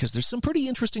 Because there's some pretty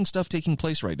interesting stuff taking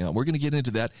place right now. We're going to get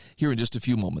into that here in just a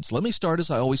few moments. Let me start,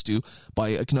 as I always do, by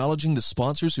acknowledging the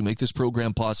sponsors who make this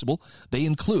program possible. They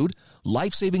include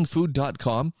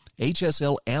LifesavingFood.com,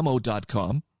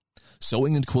 HSLAmmo.com,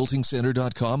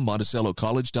 SewingAndQuiltingCenter.com,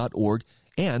 MonticelloCollege.org,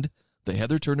 and the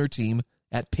Heather Turner team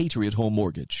at Patriot Home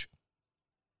Mortgage.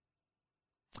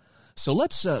 So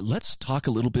let's talk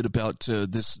a little bit about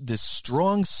this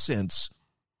strong sense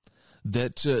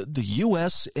that the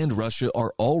U.S. and Russia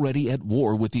are already at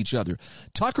war with each other.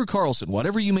 Tucker Carlson,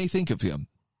 whatever you may think of him,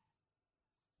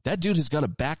 that dude has got a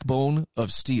backbone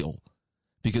of steel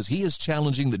because he is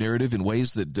challenging the narrative in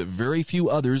ways that very few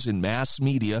others in mass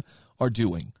media are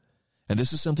doing. And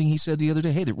this is something he said the other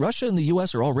day. Hey, that Russia and the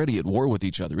U.S. are already at war with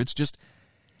each other.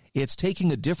 It's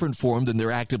taking a different form than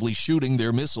they're actively shooting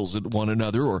their missiles at one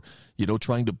another or,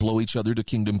 trying to blow each other to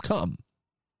kingdom come.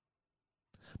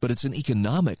 But it's an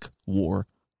economic war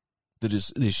that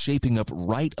is shaping up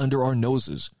right under our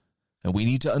noses. And we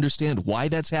need to understand why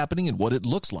that's happening and what it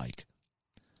looks like.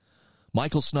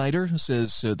 Michael Snyder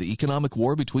says the economic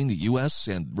war between the U.S.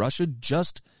 and Russia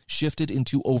just shifted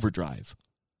into overdrive.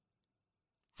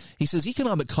 He says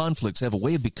economic conflicts have a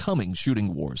way of becoming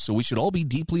shooting wars, so we should all be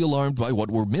deeply alarmed by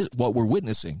what we're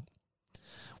witnessing.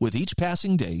 With each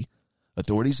passing day,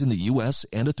 authorities in the U.S.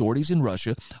 and authorities in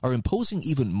Russia are imposing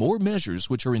even more measures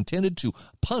which are intended to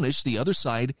punish the other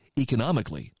side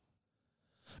economically.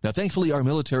 Now, thankfully, our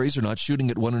militaries are not shooting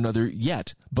at one another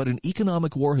yet, but an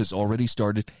economic war has already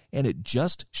started, and it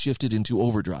just shifted into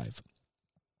overdrive.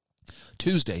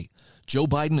 Tuesday, Joe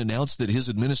Biden announced that his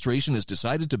administration has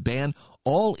decided to ban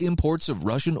all imports of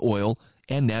Russian oil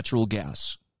and natural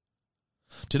gas.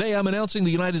 Today, I'm announcing the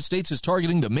United States is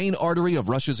targeting the main artery of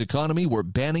Russia's economy. We're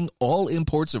banning all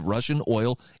imports of Russian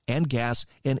oil and gas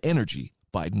and energy,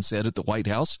 Biden said at the White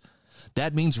House.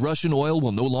 That means Russian oil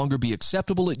will no longer be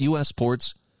acceptable at U.S.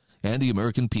 ports, and the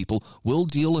American people will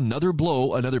deal another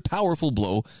powerful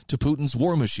blow to Putin's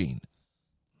war machine.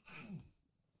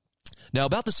 Now,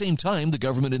 about the same time, the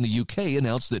government in the UK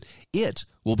announced that it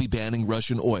will be banning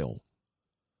Russian oil.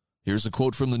 Here's a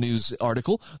quote from the news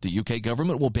article. The UK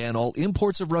government will ban all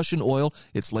imports of Russian oil,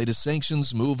 its latest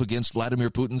sanctions move against Vladimir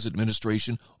Putin's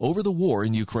administration over the war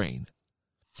in Ukraine.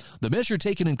 The measure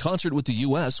taken in concert with the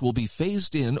U.S. will be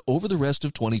phased in over the rest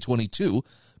of 2022,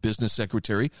 Business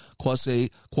Secretary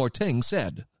Kwasi Kwarteng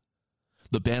said.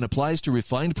 The ban applies to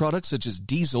refined products such as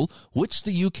diesel, which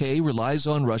the UK relies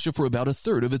on Russia for about a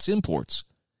third of its imports.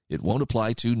 It won't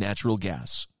apply to natural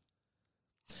gas.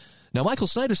 Now, Michael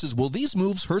Snyder says, will these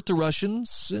moves hurt the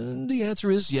Russians? And the answer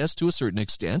is yes, to a certain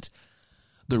extent.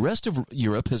 The rest of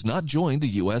Europe has not joined the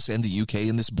U.S. and the UK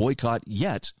in this boycott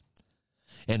yet,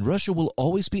 and Russia will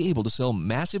always be able to sell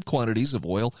massive quantities of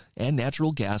oil and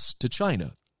natural gas to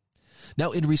China.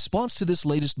 Now, in response to this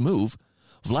latest move,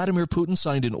 Vladimir Putin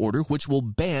signed an order which will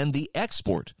ban the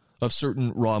export of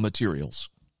certain raw materials.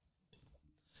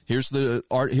 Here's an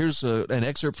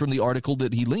excerpt from the article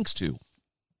that he links to.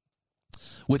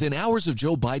 Within hours of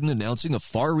Joe Biden announcing a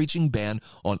far-reaching ban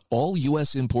on all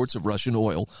U.S. imports of Russian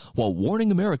oil, while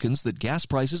warning Americans that gas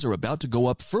prices are about to go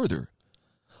up further,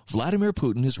 Vladimir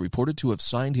Putin is reported to have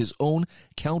signed his own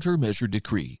countermeasure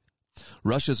decree.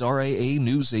 Russia's RIA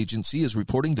news agency is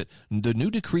reporting that the new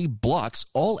decree blocks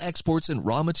all exports and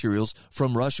raw materials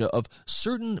from Russia of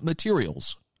certain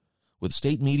materials, with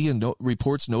state media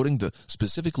reports noting the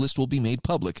specific list will be made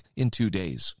public in 2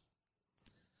 days.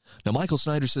 Now, Michael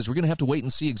Snyder says we're going to have to wait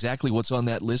and see exactly what's on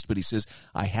that list, but he says,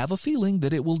 I have a feeling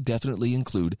that it will definitely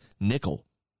include nickel.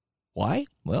 Why?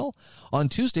 Well, on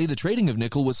Tuesday, the trading of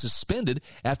nickel was suspended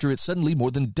after it suddenly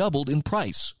more than doubled in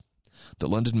price. The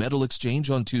London Metal Exchange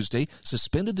on Tuesday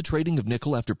suspended the trading of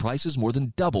nickel after prices more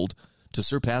than doubled to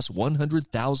surpass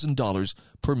 $100,000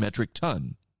 per metric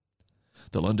ton.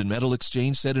 The London Metal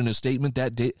Exchange said in a statement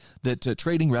that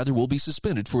trading will be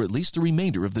suspended for at least the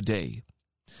remainder of the day.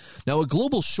 Now, a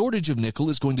global shortage of nickel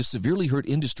is going to severely hurt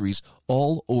industries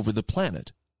all over the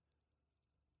planet.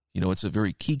 You know, it's a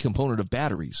very key component of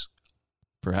batteries.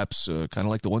 Perhaps kind of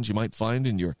like the ones you might find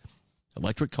in your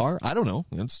electric car. I don't know.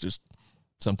 It's just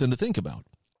something to think about.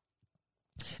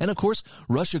 And, of course,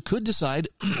 Russia could decide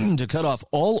to cut off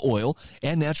all oil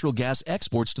and natural gas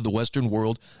exports to the Western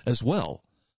world as well.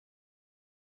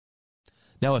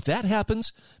 Now, if that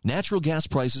happens, natural gas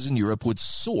prices in Europe would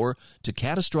soar to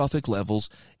catastrophic levels,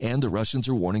 and the Russians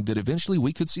are warning that eventually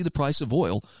we could see the price of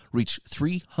oil reach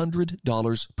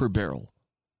 $300 per barrel.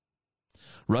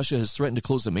 Russia has threatened to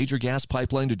close a major gas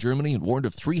pipeline to Germany and warned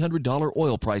of $300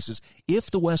 oil prices if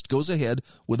the West goes ahead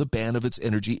with a ban of its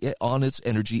energy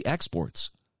exports.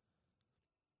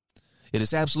 It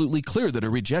is absolutely clear that a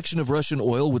rejection of Russian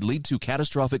oil would lead to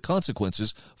catastrophic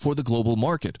consequences for the global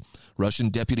market, Russian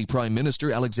Deputy Prime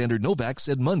Minister Alexander Novak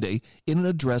said Monday in an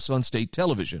address on state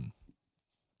television.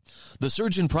 The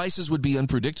surge in prices would be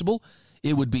unpredictable.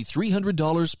 It would be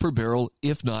 $300 per barrel,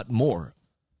 if not more.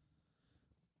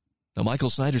 Now, Michael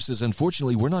Snyder says,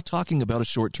 unfortunately, we're not talking about a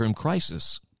short-term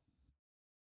crisis.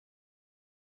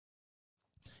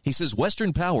 He says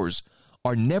Western powers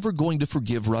are never going to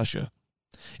forgive Russia,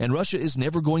 and Russia is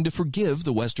never going to forgive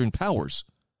the Western powers.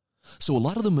 So a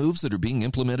lot of the moves that are being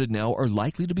implemented now are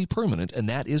likely to be permanent, and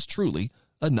that is truly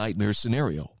a nightmare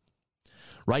scenario.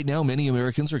 Right now, many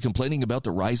Americans are complaining about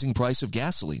the rising price of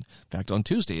gasoline. In fact, on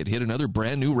Tuesday, it hit another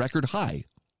brand new record high.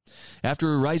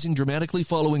 After rising dramatically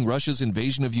following Russia's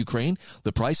invasion of Ukraine,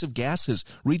 the price of gas has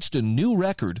reached a new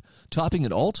record, topping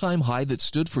an all-time high that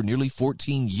stood for nearly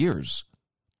 14 years.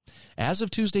 As of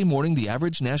Tuesday morning, the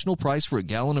average national price for a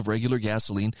gallon of regular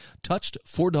gasoline touched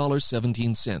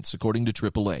 $4.17, according to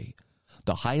AAA,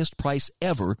 the highest price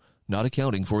ever, not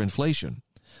accounting for inflation.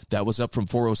 That was up from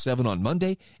 $4.07 on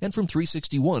Monday and from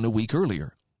 $3.61 a week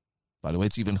earlier. By the way,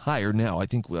 it's even higher now. I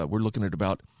think we're looking at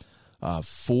about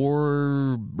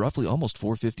roughly almost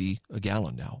 $4.50 a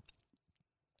gallon now.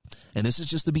 And this is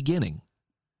just the beginning.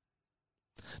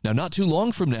 Now, not too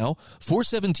long from now,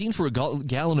 $4.17 for a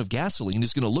gallon of gasoline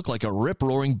is going to look like a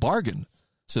rip-roaring bargain,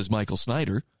 says Michael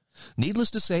Snyder.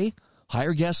 Needless to say,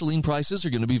 higher gasoline prices are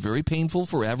going to be very painful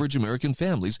for average American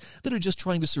families that are just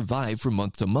trying to survive from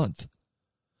month to month.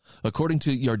 According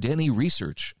to Yardeni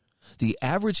Research, the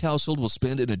average household will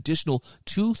spend an additional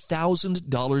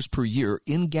 $2,000 per year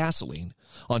in gasoline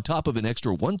on top of an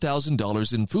extra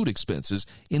 $1,000 in food expenses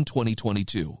in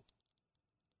 2022.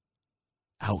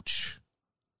 Ouch.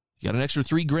 You got an extra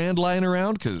 $3,000 lying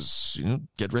around? Because,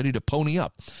 get ready to pony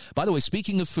up. By the way,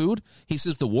 speaking of food, he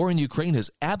says the war in Ukraine has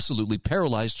absolutely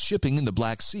paralyzed shipping in the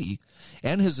Black Sea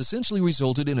and has essentially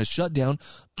resulted in a shutdown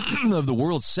of the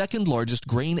world's second largest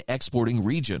grain exporting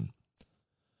region.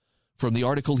 From the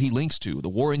article he links to, the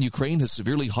war in Ukraine has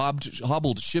severely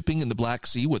hobbled shipping in the Black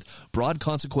Sea with broad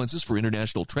consequences for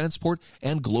international transport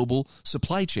and global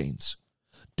supply chains.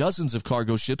 Dozens of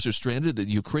cargo ships are stranded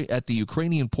at the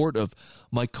Ukrainian port of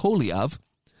Mykolaiv,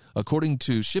 according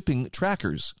to shipping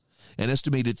trackers. An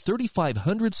estimated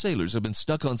 3,500 sailors have been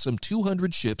stuck on some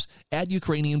 200 ships at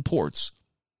Ukrainian ports.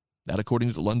 That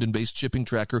according to London-based shipping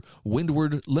tracker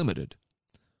Windward Limited.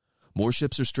 More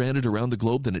ships are stranded around the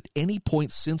globe than at any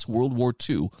point since World War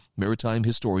II, maritime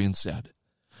historians said.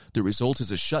 The result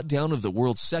is a shutdown of the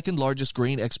world's second largest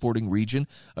grain exporting region.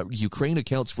 Ukraine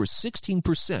accounts for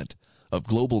 16% of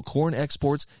global corn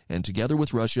exports, and together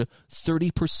with Russia,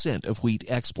 30% of wheat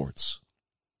exports.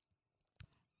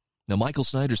 Now, Michael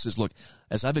Snyder says, look,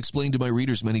 as I've explained to my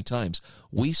readers many times,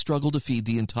 we struggle to feed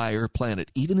the entire planet,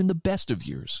 even in the best of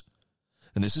years.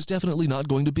 And this is definitely not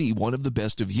going to be one of the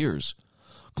best of years.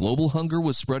 Global hunger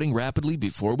was spreading rapidly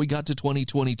before we got to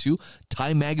 2022.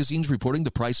 Time magazine's reporting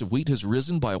the price of wheat has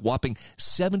risen by a whopping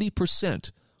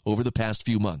 70% over the past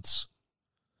few months.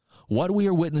 What we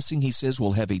are witnessing, he says,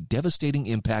 will have a devastating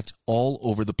impact all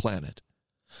over the planet.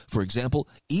 For example,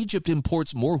 Egypt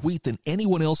imports more wheat than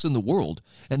anyone else in the world,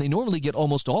 and they normally get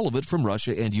almost all of it from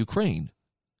Russia and Ukraine.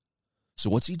 So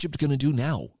what's Egypt going to do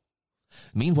now?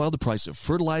 Meanwhile, the price of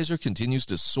fertilizer continues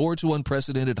to soar to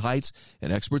unprecedented heights,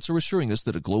 and experts are assuring us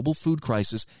that a global food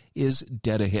crisis is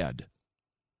dead ahead.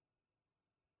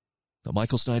 Now,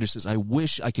 Michael Snyder says, I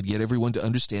wish I could get everyone to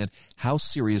understand how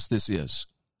serious this is.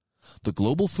 The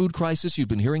global food crisis you've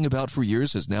been hearing about for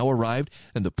years has now arrived,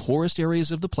 and the poorest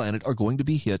areas of the planet are going to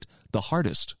be hit the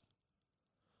hardest.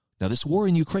 Now, this war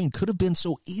in Ukraine could have been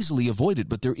so easily avoided,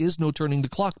 but there is no turning the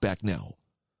clock back now.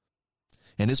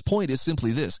 And his point is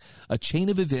simply this: a chain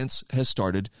of events has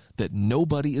started that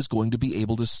nobody is going to be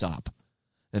able to stop,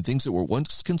 and things that were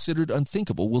once considered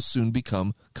unthinkable will soon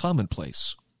become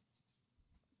commonplace.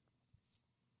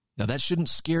 Now, that shouldn't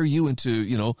scare you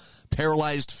into,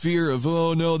 paralyzed fear of,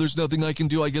 oh, no, there's nothing I can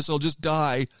do. I guess I'll just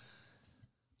die.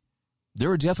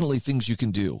 There are definitely things you can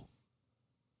do.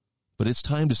 But it's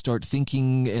time to start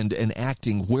thinking and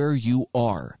acting where you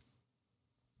are.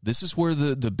 This is where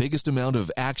the biggest amount of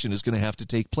action is going to have to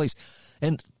take place.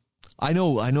 And I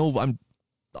know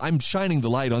I'm shining the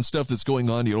light on stuff that's going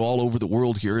on all over the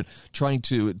world here and trying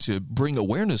to bring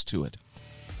awareness to it.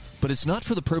 But it's not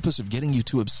for the purpose of getting you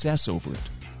to obsess over it.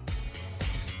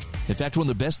 In fact, one of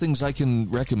the best things I can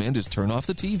recommend is turn off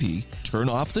the TV, turn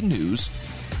off the news,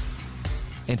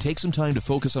 and take some time to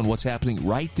focus on what's happening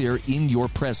right there in your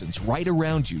presence, right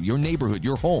around you, your neighborhood,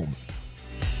 your home.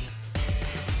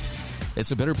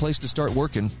 It's a better place to start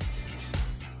working,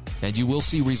 and you will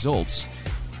see results.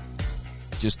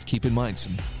 Just keep in mind,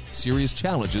 some serious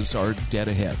challenges are dead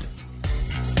ahead.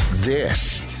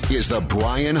 This is the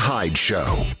Brian Hyde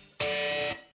Show.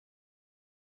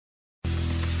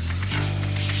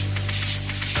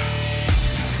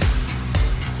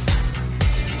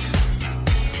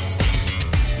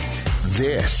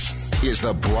 This is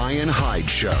the Brian Hyde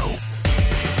Show.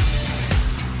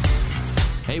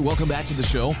 Hey, welcome back to the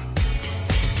show.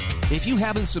 If you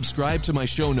haven't subscribed to my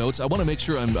show notes, I want to make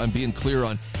sure I'm being clear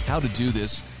on how to do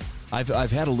this.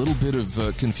 I've had a little bit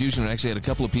of confusion. I actually had a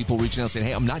couple of people reaching out saying,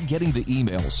 hey, I'm not getting the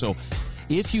email. So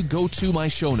if you go to my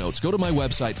show notes, go to my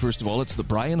website, first of all. It's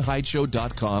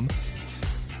thebrianhydeshow.com.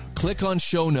 Click on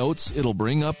show notes. It'll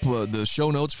bring up the show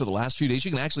notes for the last few days.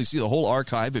 You can actually see the whole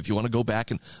archive if you want to go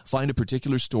back and find a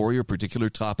particular story or particular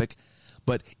topic.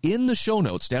 But in the show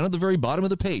notes, down at the very bottom of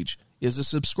the page, is a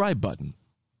subscribe button.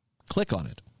 Click on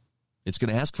it. It's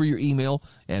going to ask for your email,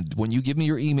 and when you give me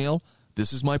your email,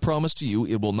 this is my promise to you,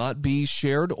 it will not be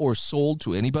shared or sold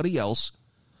to anybody else,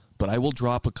 but I will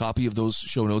drop a copy of those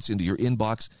show notes into your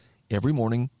inbox every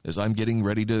morning as I'm getting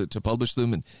ready to publish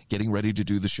them and getting ready to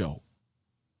do the show.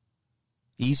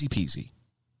 Easy peasy.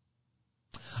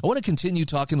 I want to continue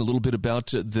talking a little bit about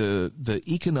the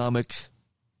economic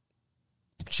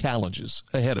challenges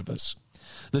ahead of us.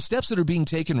 The steps that are being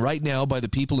taken right now by the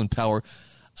people in power,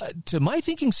 to my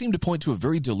thinking, seem to point to a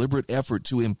very deliberate effort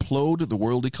to implode the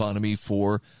world economy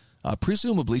for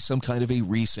presumably some kind of a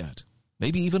reset,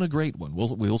 maybe even a great one.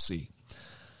 We'll see.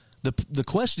 The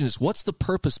question is, what's the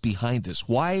purpose behind this?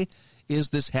 Why is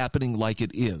this happening like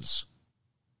it is?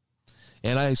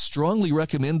 And I strongly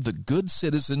recommend the Good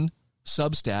Citizen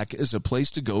Substack as a place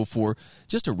to go for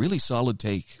just a really solid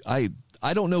take. I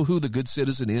don't know who the Good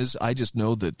Citizen is. I just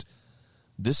know that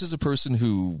this is a person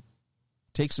who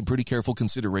takes some pretty careful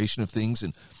consideration of things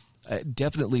and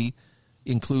definitely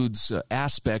includes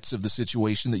aspects of the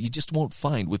situation that you just won't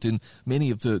find within many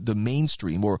of the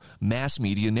mainstream or mass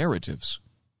media narratives.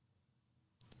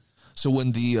 So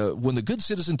when the Good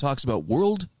Citizen talks about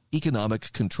world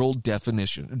economic controlled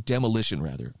demolition,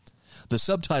 the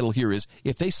subtitle here is,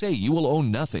 if they say you will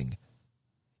own nothing,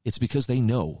 it's because they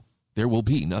know there will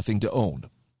be nothing to own.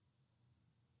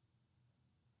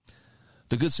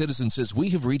 The Good Citizen says, we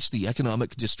have reached the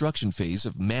economic destruction phase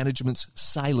of management's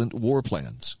silent war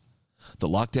plans. The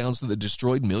lockdowns that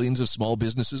destroyed millions of small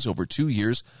businesses over 2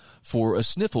 years for a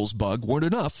sniffles bug weren't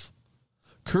enough.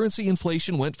 Currency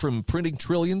inflation went from printing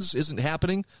trillions isn't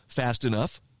happening fast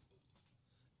enough.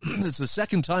 It's the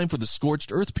second time for the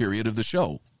scorched earth period of the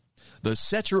show. The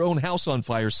set your own house on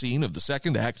fire scene of the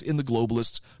second act in the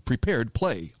globalists' prepared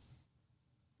play.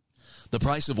 The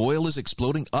price of oil is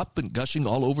exploding up and gushing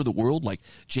all over the world like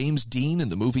James Dean in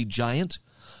the movie Giant.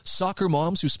 Soccer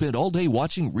moms who spend all day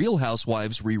watching Real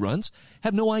Housewives reruns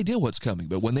have no idea what's coming,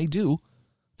 but when they do,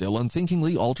 they'll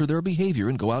unthinkingly alter their behavior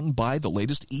and go out and buy the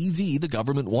latest EV the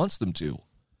government wants them to.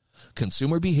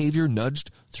 Consumer behavior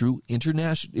nudged through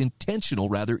intentional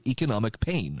economic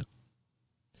pain.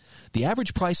 The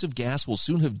average price of gas will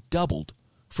soon have doubled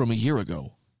from a year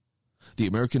ago. The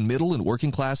American middle and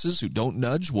working classes who don't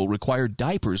nudge will require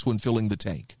diapers when filling the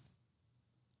tank.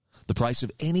 The price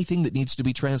of anything that needs to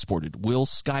be transported will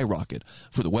skyrocket.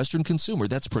 For the Western consumer,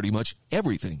 that's pretty much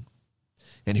everything.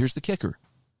 And here's the kicker.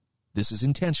 This is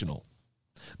intentional.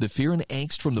 The fear and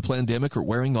angst from the pandemic are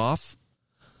wearing off.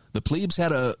 The plebes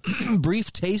had a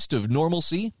brief taste of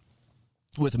normalcy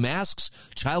with masks,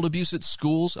 child abuse at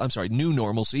schools. New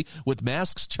normalcy with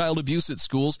masks, child abuse at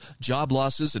schools, job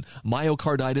losses, and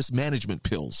myocarditis management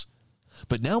pills.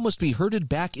 But now must be herded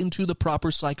back into the proper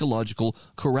psychological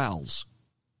corrals.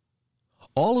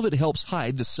 All of it helps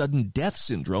hide the sudden death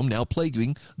syndrome now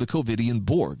plaguing the COVIDian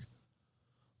Borg.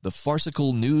 The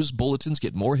farcical news bulletins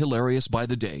get more hilarious by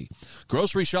the day.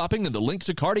 Grocery shopping and the link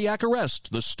to cardiac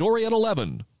arrest. The story at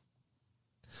 11.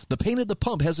 The pain at the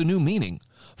pump has a new meaning.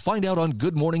 Find out on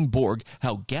Good Morning Borg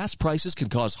how gas prices can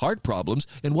cause heart problems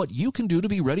and what you can do to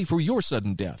be ready for your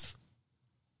sudden death.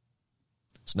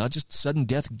 It's not just sudden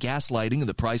death gaslighting and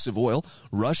the price of oil.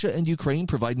 Russia and Ukraine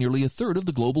provide nearly a third of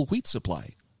the global wheat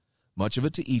supply, much of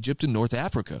it to Egypt and North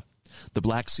Africa. The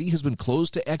Black Sea has been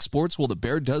closed to exports while the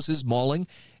bear does his mauling,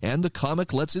 and the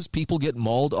comic lets his people get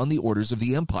mauled on the orders of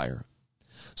the empire.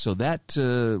 So that's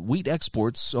why wheat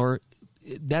exports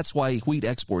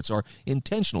are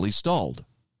intentionally stalled.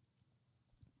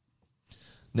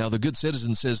 Now, the Good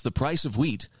Citizen says the price of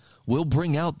wheat will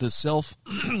bring out the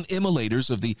self-immolators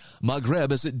of the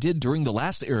Maghreb as it did during the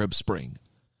last Arab Spring.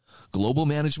 Global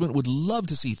management would love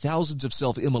to see thousands of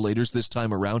self-immolators this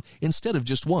time around instead of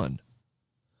just one.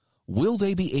 Will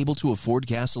they be able to afford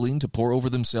gasoline to pour over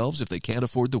themselves if they can't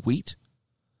afford the wheat?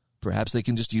 Perhaps they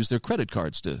can just use their credit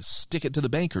cards to stick it to the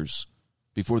bankers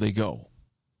before they go.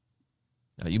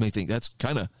 Now, you may think that's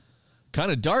kind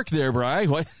of dark there, Bri.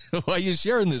 Why are you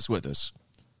sharing this with us?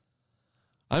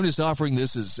 I'm just offering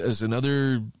this as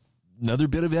another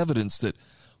bit of evidence that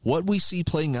what we see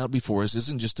playing out before us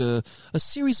isn't just a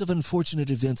series of unfortunate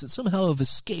events that somehow have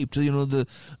escaped,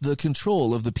 the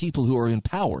control of the people who are in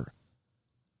power.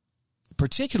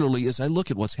 Particularly as I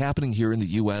look at what's happening here in the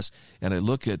U.S. and I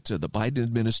look at the Biden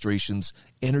administration's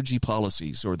energy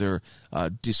policies, or their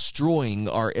destroying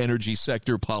our energy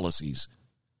sector policies.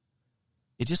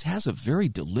 It just has a very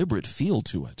deliberate feel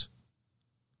to it.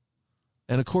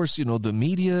 And of course, the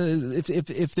media,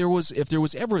 if there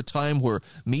was ever a time where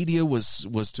media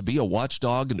was to be a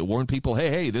watchdog and to warn people,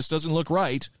 hey, this doesn't look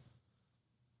right,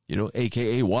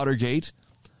 AKA Watergate,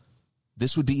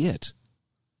 this would be it.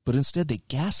 But instead they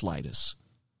gaslight us.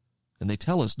 And they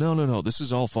tell us, no, this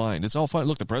is all fine. It's all fine.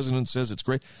 Look, the president says it's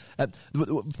great.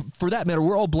 For that matter,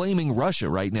 we're all blaming Russia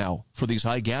right now for these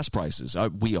high gas prices.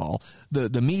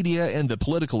 The media and the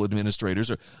political administrators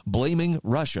are blaming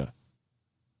Russia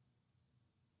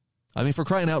I mean, for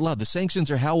crying out loud, the sanctions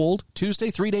are how old?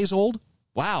 Tuesday, 3 days old?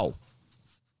 Wow.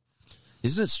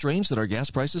 Isn't it strange that our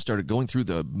gas prices started going through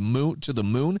the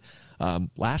moon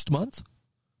last month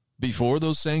before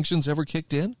those sanctions ever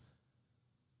kicked in?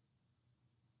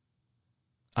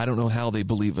 I don't know how they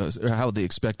believe us or how they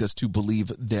expect us to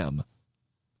believe them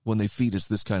when they feed us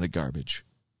this kind of garbage.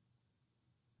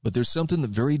 But there's something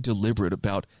very deliberate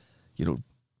about,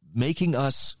 making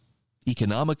us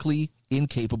economically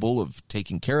incapable of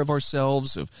taking care of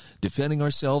ourselves, of defending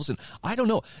ourselves. And I don't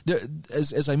know,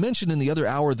 as I mentioned in the other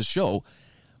hour of the show,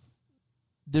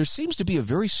 there seems to be a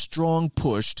very strong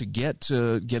push to get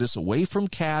us away from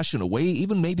cash and away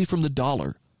even maybe from the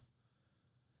dollar,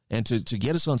 and to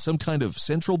get us on some kind of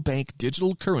central bank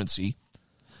digital currency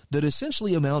that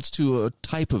essentially amounts to a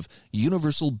type of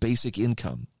universal basic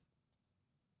income.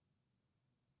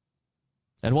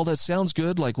 And while that sounds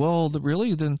good, like, well,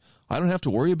 really, then I don't have to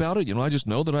worry about it. I just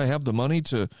know that I have the money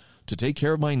to take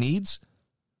care of my needs.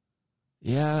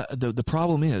 Yeah, the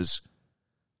problem is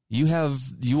you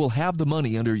will have the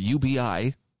money under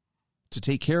UBI to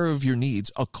take care of your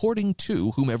needs according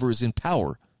to whomever is in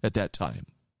power at that time.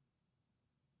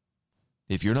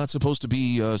 If you're not supposed to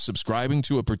be subscribing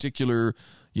to a particular,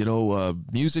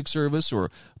 music service or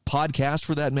podcast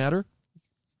for that matter,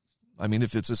 I mean,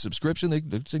 if it's a subscription, they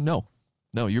say no.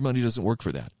 No, your money doesn't work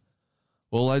for that.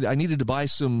 Well, I needed to buy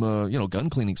some, gun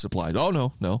cleaning supplies. Oh,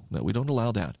 no, we don't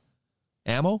allow that.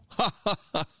 Ammo?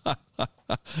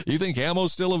 You think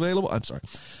ammo's still available? I'm sorry.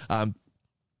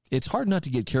 It's hard not to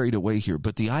get carried away here,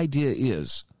 but the idea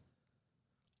is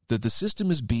that the system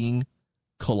is being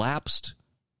collapsed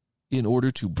in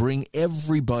order to bring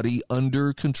everybody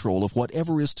under control of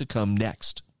whatever is to come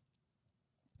next.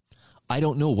 I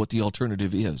don't know what the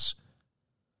alternative is.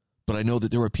 But I know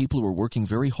that there are people who are working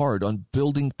very hard on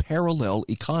building parallel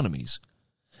economies.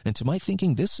 And to my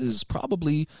thinking, this is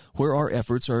probably where our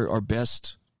efforts are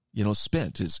best,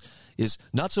 spent, is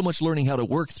not so much learning how to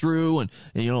work through and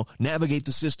navigate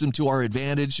the system to our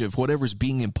advantage of whatever's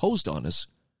being imposed on us,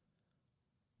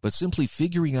 but simply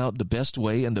figuring out the best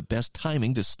way and the best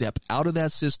timing to step out of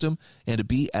that system and to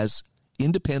be as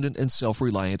independent and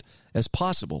self-reliant as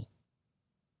possible.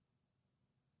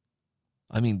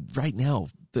 I mean, right now,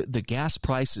 the gas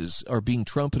prices are being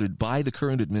trumpeted by the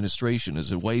current administration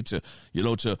as a way to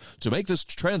make this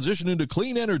transition into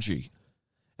clean energy,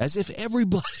 as if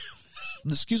everybody,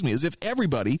 as if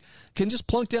everybody can just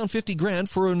plunk down $50,000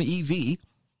 for an EV,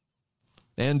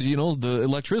 and the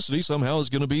electricity somehow is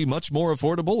going to be much more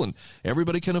affordable, and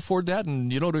everybody can afford that,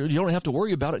 and you don't have to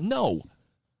worry about it. No.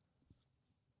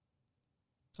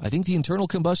 I think the internal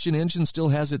combustion engine still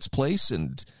has its place,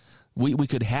 and we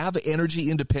could have energy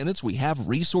independence. We have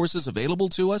resources available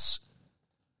to us.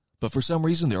 But for some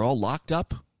reason, they're all locked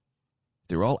up.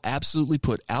 They're all absolutely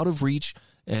put out of reach.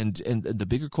 And the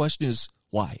bigger question is,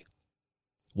 why?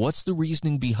 What's the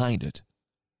reasoning behind it?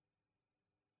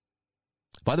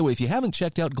 By the way, if you haven't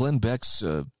checked out Glenn Beck's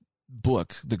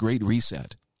book, The Great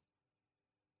Reset,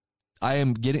 I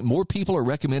am getting more people are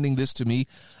recommending this to me.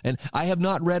 And I have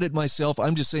not read it myself.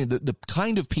 I'm just saying that the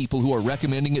kind of people who are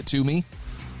recommending it to me,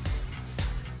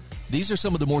 these are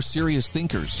some of the more serious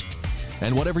thinkers.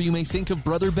 And whatever you may think of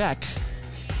Brother Beck,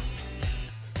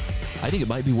 I think it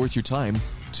might be worth your time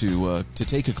to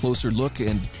take a closer look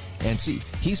and see.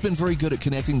 He's been very good at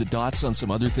connecting the dots on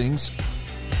some other things.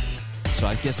 So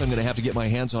I guess I'm going to have to get my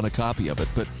hands on a copy of it.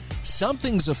 But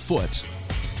something's afoot.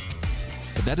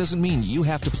 But that doesn't mean you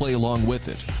have to play along with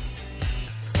it.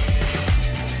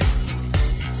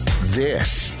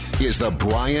 This is the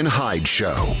Brian Hyde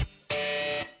Show.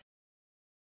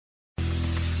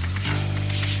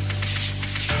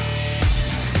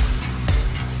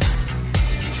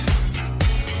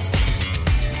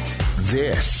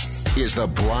 This is the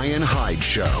Brian Hyde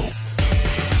Show.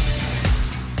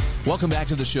 Welcome back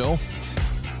to the show.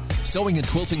 Sewing and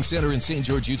Quilting Center in St.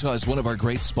 George, Utah is one of our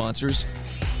great sponsors.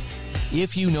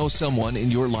 If you know someone in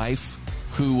your life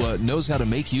who knows how to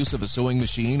make use of a sewing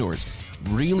machine or is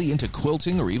really into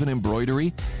quilting or even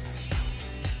embroidery,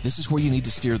 this is where you need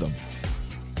to steer them.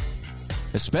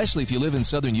 Especially if you live in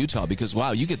southern Utah, because,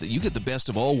 wow, you get the best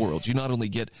of all worlds. You not only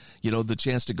get, the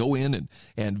chance to go in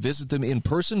and visit them in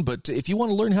person, but if you want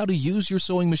to learn how to use your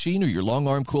sewing machine or your long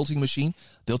arm quilting machine,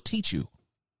 they'll teach you.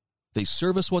 They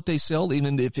service what they sell.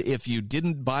 Even if you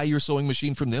didn't buy your sewing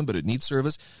machine from them, but it needs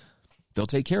service, they'll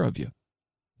take care of you.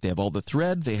 They have all the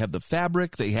thread, they have the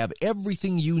fabric, they have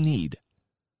everything you need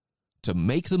to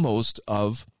make the most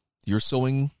of your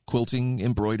sewing, quilting,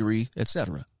 embroidery,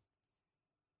 etc.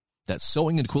 That's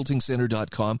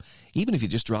sewingandquiltingcenter.com. Even if you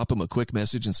just drop them a quick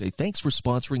message and say, thanks for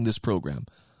sponsoring this program,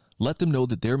 let them know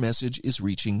that their message is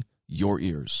reaching your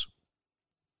ears.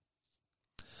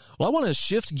 Well, I want to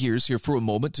shift gears here for a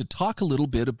moment to talk a little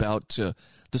bit about the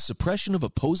suppression of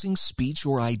opposing speech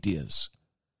or ideas.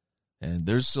 And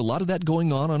there's a lot of that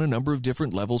going on a number of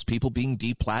different levels, people being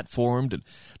deplatformed. And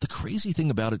the crazy thing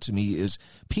about it to me is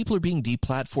people are being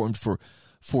deplatformed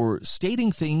for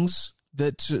stating things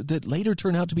that later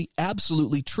turn out to be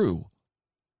absolutely true.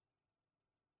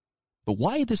 But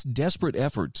why this desperate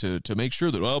effort to make sure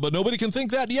that, but nobody can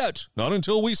think that yet, not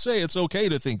until we say it's okay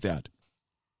to think that?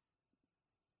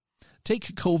 Take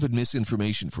COVID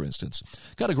misinformation, for instance.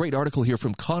 Got a great article here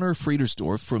from Connor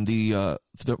Friedersdorf from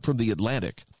the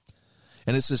Atlantic.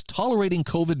 And it says, tolerating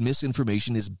COVID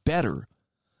misinformation is better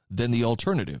than the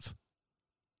alternative.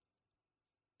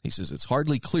 He says, it's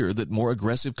hardly clear that more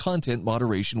aggressive content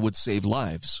moderation would save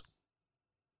lives.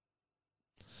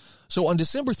 So on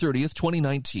December 30th,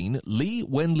 2019, Li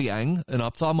Wenliang, an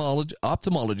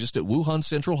ophthalmologist at Wuhan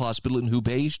Central Hospital in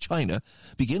Hubei, China,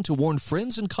 began to warn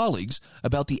friends and colleagues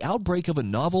about the outbreak of a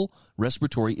novel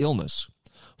respiratory illness.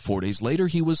 4 days later,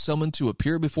 he was summoned to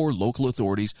appear before local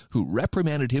authorities who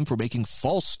reprimanded him for making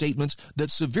false statements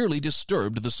that severely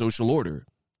disturbed the social order.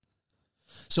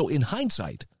 So in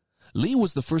hindsight, Li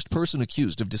was the first person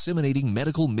accused of disseminating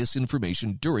medical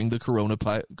misinformation during the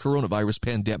coronavirus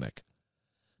pandemic,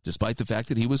 despite the fact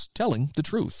that he was telling the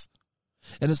truth.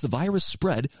 And as the virus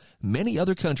spread, many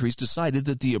other countries decided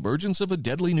that the emergence of a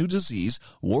deadly new disease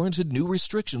warranted new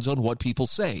restrictions on what people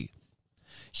say.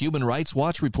 Human Rights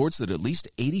Watch reports that at least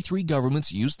 83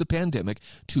 governments used the pandemic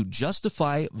to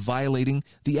justify violating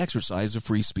the exercise of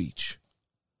free speech.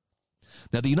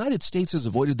 Now, the United States has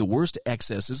avoided the worst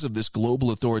excesses of this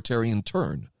global authoritarian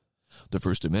turn. The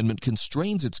First Amendment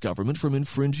constrains its government from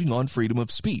infringing on freedom of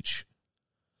speech.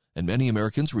 And many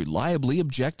Americans reliably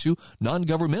object to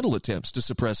non-governmental attempts to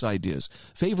suppress ideas,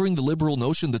 favoring the liberal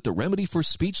notion that the remedy for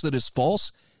speech that is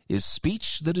false is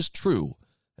speech that is true,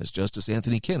 as Justice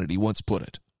Anthony Kennedy once put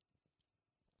it.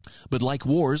 But like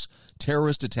wars,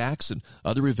 terrorist attacks, and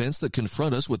other events that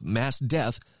confront us with mass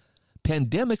death,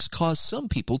 pandemics cause some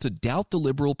people to doubt the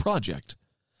liberal project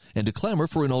and to clamor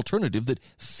for an alternative that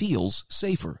feels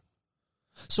safer.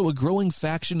 So a growing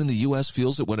faction in the U.S.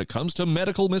 feels that when it comes to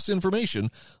medical misinformation,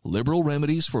 liberal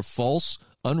remedies for false,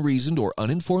 unreasoned, or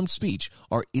uninformed speech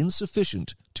are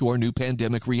insufficient to our new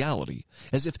pandemic reality,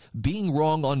 as if being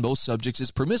wrong on most subjects is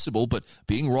permissible, but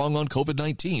being wrong on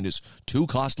COVID-19 is too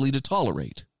costly to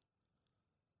tolerate.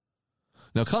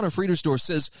 Now, Connor Friedersdorf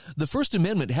says the First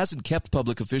Amendment hasn't kept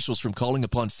public officials from calling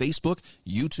upon Facebook,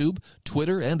 YouTube,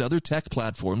 Twitter, and other tech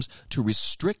platforms to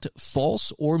restrict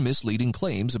false or misleading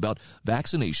claims about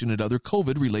vaccination and other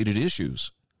COVID-related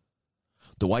issues.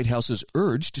 The White House has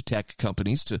urged tech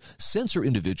companies to censor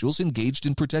individuals engaged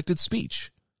in protected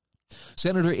speech.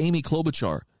 Senator Amy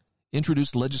Klobuchar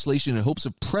introduced legislation in hopes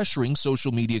of pressuring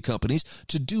social media companies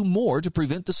to do more to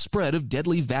prevent the spread of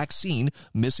deadly vaccine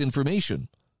misinformation.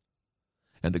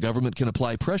 And the government can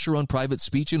apply pressure on private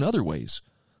speech in other ways.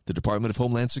 The Department of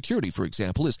Homeland Security, for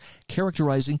example, is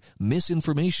characterizing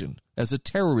misinformation as a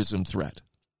terrorism threat.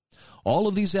 All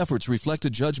of these efforts reflect a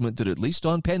judgment that, at least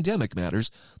on pandemic matters,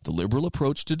 the liberal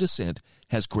approach to dissent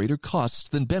has greater costs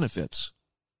than benefits.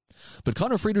 But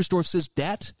Connor Friedersdorf says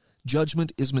that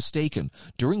judgment is mistaken.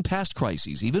 During past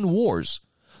crises, even wars,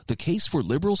 the case for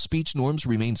liberal speech norms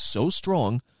remains so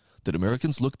strong that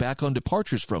Americans look back on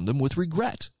departures from them with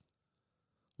regret.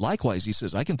 Likewise, he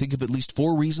says, I can think of at least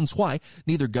 4 reasons why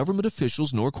neither government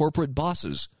officials nor corporate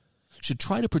bosses should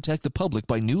try to protect the public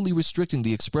by newly restricting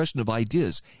the expression of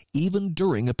ideas, even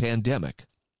during a pandemic.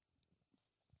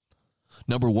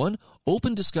 Number 1,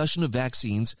 open discussion of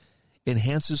vaccines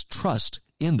enhances trust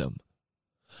in them.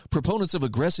 Proponents of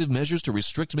aggressive measures to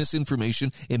restrict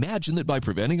misinformation imagine that by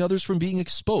preventing others from being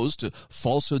exposed to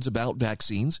falsehoods about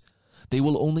vaccines, they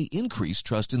will only increase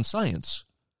trust in science.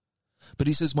 But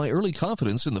he says, my early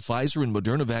confidence in the Pfizer and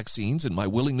Moderna vaccines and my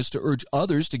willingness to urge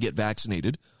others to get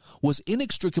vaccinated was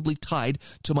inextricably tied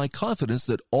to my confidence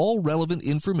that all relevant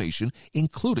information,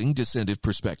 including dissentive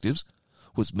perspectives,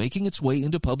 was making its way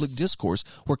into public discourse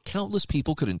where countless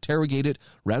people could interrogate it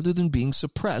rather than being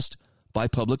suppressed by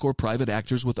public or private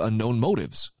actors with unknown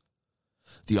motives.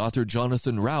 The author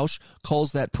Jonathan Rauch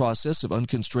calls that process of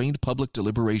unconstrained public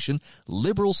deliberation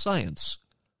liberal science.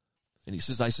 And he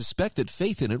says, I suspect that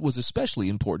faith in it was especially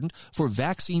important for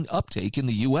vaccine uptake in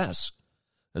the U.S.,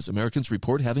 as Americans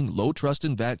report having low trust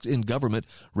in government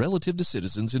relative to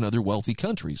citizens in other wealthy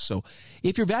countries. So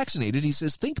if you're vaccinated, he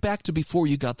says, think back to before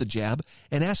you got the jab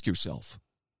and ask yourself,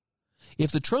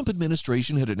 if the Trump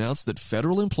administration had announced that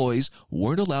federal employees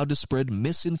weren't allowed to spread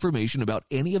misinformation about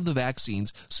any of the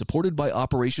vaccines supported by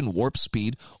Operation Warp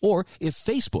Speed, or if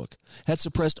Facebook had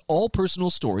suppressed all personal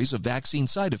stories of vaccine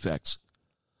side effects,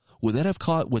 would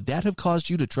that have caused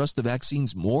you to trust the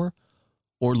vaccines more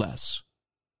or less?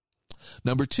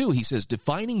 Number 2, he says,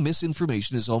 defining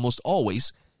misinformation is almost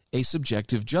always a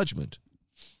subjective judgment.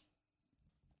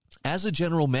 As a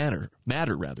general matter,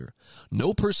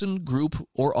 no person, group,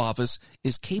 or office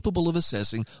is capable of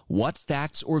assessing what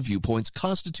facts or viewpoints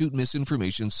constitute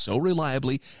misinformation so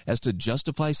reliably as to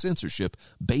justify censorship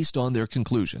based on their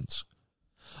conclusions.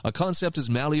 A concept as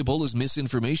malleable as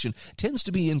misinformation tends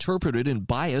to be interpreted in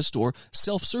biased or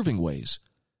self-serving ways,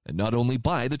 and not only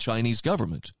by the Chinese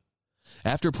government.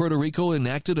 After Puerto Rico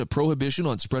enacted a prohibition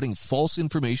on spreading false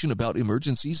information about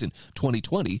emergencies in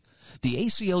 2020, the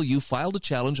ACLU filed a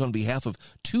challenge on behalf of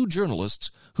 2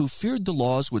 journalists who feared the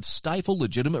laws would stifle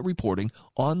legitimate reporting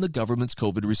on the government's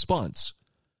COVID response.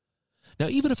 Now,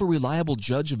 even if a reliable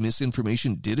judge of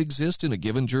misinformation did exist in a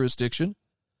given jurisdiction,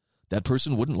 that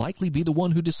person wouldn't likely be the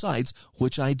one who decides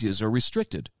which ideas are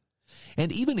restricted.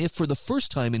 And even if for the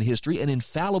first time in history an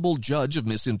infallible judge of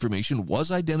misinformation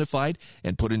was identified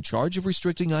and put in charge of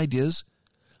restricting ideas,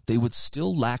 they would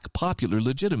still lack popular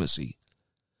legitimacy.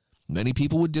 Many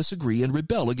people would disagree and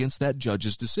rebel against that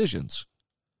judge's decisions.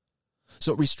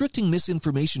 So restricting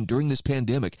misinformation during this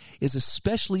pandemic is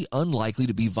especially unlikely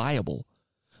to be viable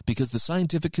because the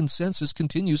scientific consensus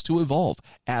continues to evolve,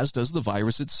 as does the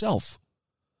virus itself.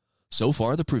 So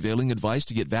far, the prevailing advice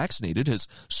to get vaccinated has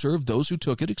served those who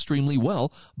took it extremely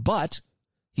well, but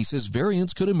he says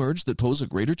variants could emerge that pose a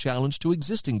greater challenge to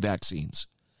existing vaccines.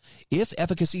 If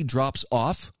efficacy drops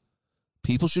off,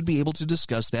 people should be able to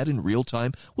discuss that in real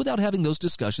time without having those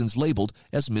discussions labeled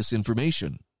as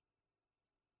misinformation.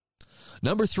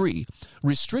 Number 3,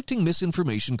 restricting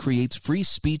misinformation creates free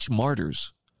speech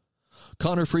martyrs.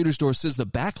 Connor Friedersdorf says the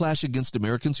backlash against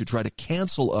Americans who try to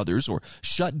cancel others or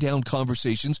shut down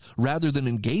conversations rather than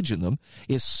engage in them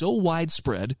is so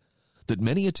widespread that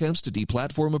many attempts to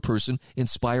deplatform a person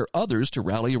inspire others to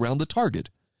rally around the target,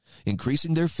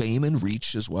 increasing their fame and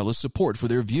reach as well as support for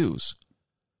their views.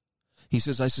 He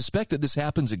says, I suspect that this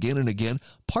happens again and again,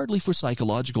 partly for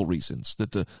psychological reasons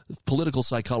that the political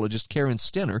psychologist Karen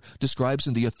Stenner describes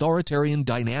in The Authoritarian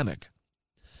Dynamic.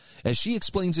 As she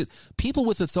explains it, people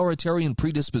with authoritarian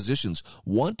predispositions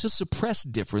want to suppress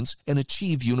difference and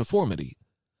achieve uniformity,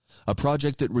 a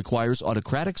project that requires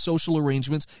autocratic social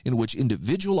arrangements in which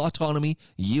individual autonomy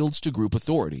yields to group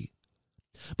authority.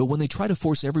 But when they try to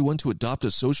force everyone to adopt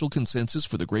a social consensus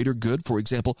for the greater good, for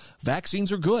example,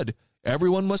 vaccines are good,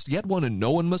 everyone must get one and no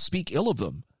one must speak ill of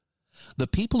them, the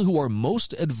people who are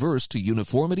most adverse to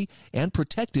uniformity and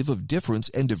protective of difference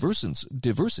and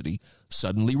diversity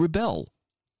suddenly rebel.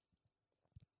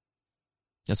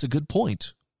 That's a good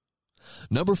point.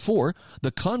 Number 4,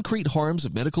 the concrete harms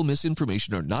of medical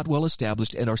misinformation are not well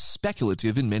established and are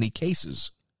speculative in many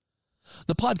cases.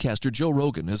 The podcaster Joe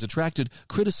Rogan has attracted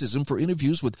criticism for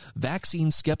interviews with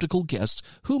vaccine-skeptical guests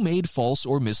who made false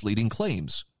or misleading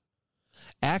claims.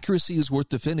 Accuracy is worth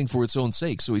defending for its own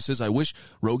sake, so he says, I wish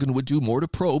Rogan would do more to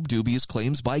probe dubious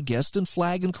claims by guests and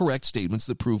flag and correct statements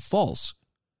that prove false.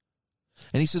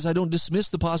 And he says, I don't dismiss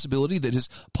the possibility that his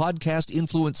podcast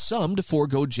influenced some to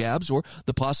forego jabs or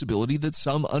the possibility that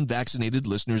some unvaccinated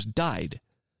listeners died.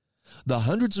 The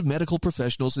hundreds of medical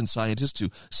professionals and scientists who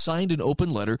signed an open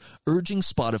letter urging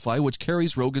Spotify, which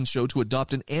carries Rogan's show, to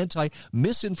adopt an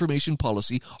anti-misinformation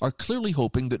policy are clearly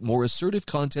hoping that more assertive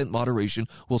content moderation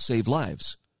will save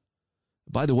lives.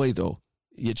 By the way, though,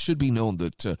 it should be known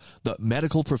that the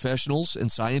medical professionals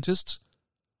and scientists,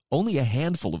 only a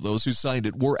handful of those who signed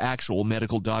it were actual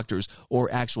medical doctors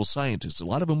or actual scientists. A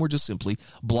lot of them were just simply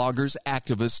bloggers,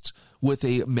 activists with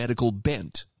a medical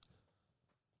bent.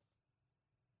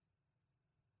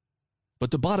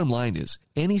 But the bottom line is,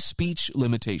 any speech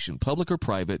limitation, public or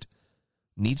private,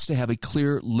 needs to have a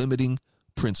clear limiting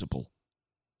principle.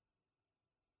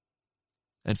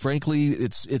 And frankly,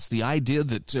 it's the idea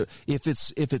that if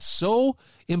it's so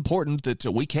important that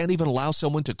we can't even allow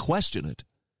someone to question it,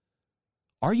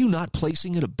 are you not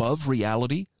placing it above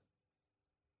reality?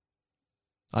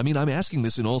 I mean, I'm asking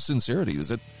this in all sincerity.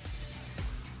 Is it?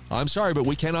 I'm sorry, but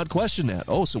we cannot question that.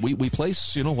 Oh, so we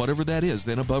place, whatever that is,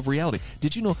 then above reality.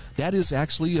 Did you know that is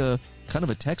actually a kind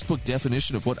of a textbook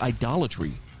definition of what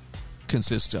idolatry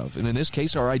consists of? And in this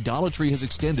case, our idolatry has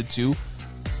extended to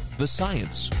the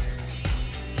science.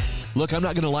 Look, I'm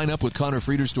not going to line up with Connor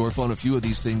Friedersdorf on a few of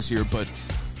these things here, but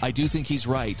I do think he's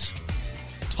right.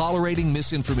 Tolerating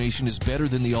misinformation is better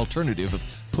than the alternative of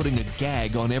putting a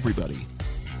gag on everybody.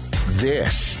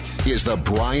 This is The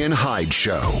Brian Hyde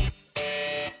Show.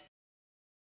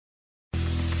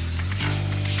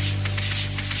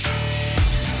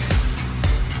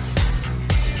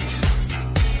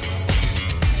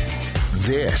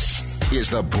 This is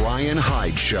The Brian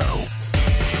Hyde Show.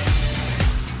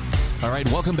 All right,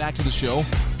 welcome back to the show.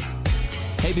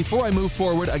 Hey, before I move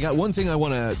forward, I got one thing I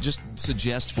want to just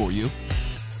suggest for you.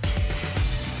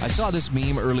 I saw this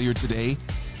meme earlier today,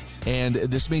 and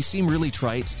this may seem really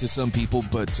trite to some people,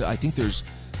 but I think there's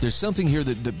something here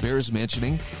that bears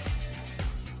mentioning.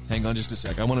 Hang on just a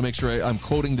sec. I want to make sure I'm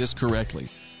quoting this correctly.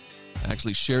 I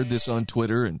actually shared this on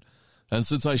Twitter, and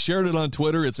since I shared it on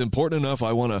Twitter, it's important enough.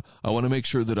 I want to make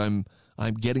sure that I'm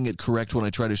getting it correct when I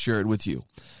try to share it with you.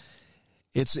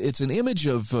 It's an image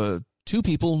of two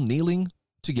people kneeling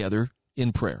together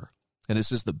in prayer, and it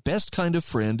says the best kind of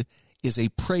friend is a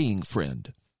praying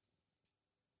friend.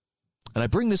 And I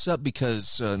bring this up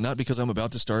because not because I'm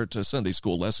about to start a Sunday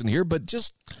school lesson here, but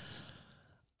just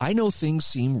I know things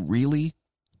seem really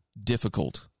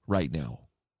difficult right now.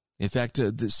 In fact,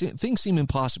 things seem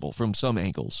impossible from some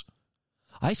angles.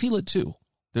 I feel it too.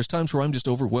 There's times where I'm just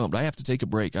overwhelmed. I have to take a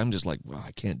break. I'm just like, well,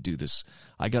 I can't do this.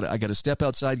 I got to step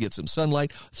outside, get some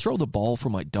sunlight, throw the ball for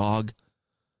my dog,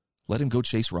 let him go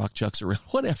chase rock chucks around,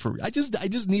 whatever. I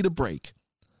just need a break.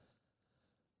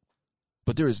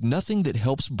 But there is nothing that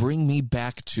helps bring me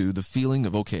back to the feeling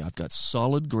of, okay, I've got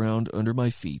solid ground under my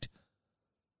feet,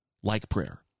 like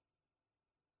prayer.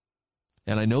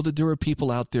 And I know that there are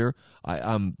people out there,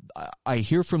 I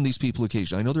hear from these people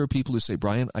occasionally. I know there are people who say,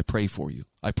 Brian, I pray for you.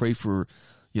 I pray for,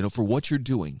 for what you're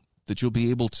doing, that you'll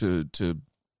be able to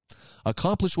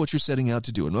accomplish what you're setting out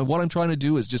to do. And what I'm trying to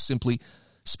do is just simply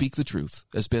speak the truth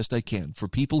as best I can. For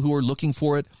people who are looking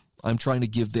for it, I'm trying to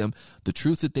give them the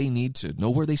truth that they need to know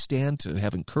where they stand, to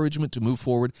have encouragement to move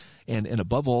forward, and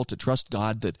above all, to trust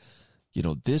God that,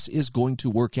 this is going to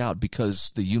work out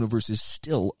because the universe is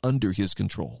still under his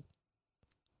control.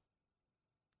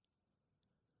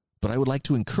 But I would like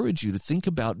to encourage you to think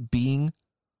about being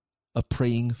a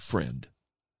praying friend.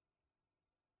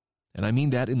 And I mean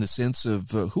that in the sense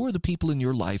of who are the people in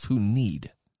your life who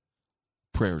need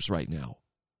prayers right now?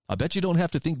 I bet you don't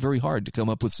have to think very hard to come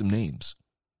up with some names.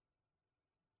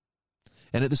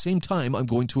 And at the same time, I'm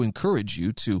going to encourage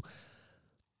you to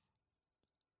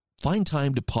find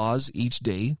time to pause each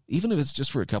day, even if it's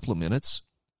just for a couple of minutes,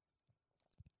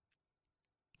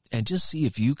 and just see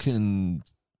if you can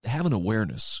have an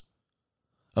awareness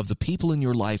of the people in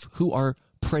your life who are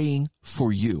praying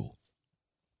for you.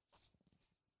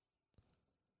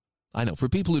 I know, for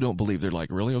people who don't believe, they're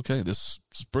like, really? Okay, this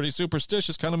is pretty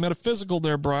superstitious, kind of metaphysical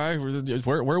there, Bri.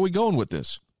 Where are we going with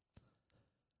this?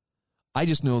 I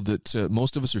just know that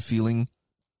most of us are feeling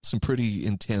some pretty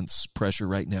intense pressure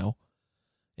right now,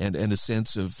 and a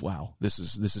sense of, wow, this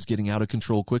is getting out of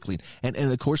control quickly. And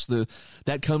of course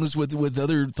that comes with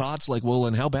other thoughts like, well,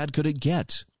 and how bad could it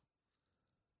get?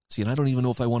 See, and I don't even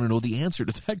know if I want to know the answer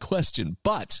to that question,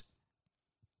 but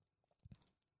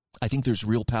I think there's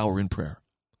real power in prayer.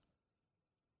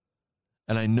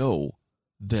 And I know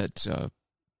that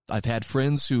I've had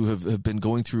friends who have been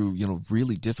going through,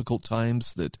 really difficult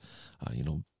times that,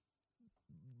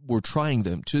 were trying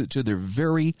them to their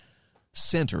very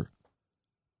center,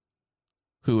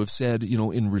 who have said,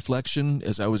 in reflection,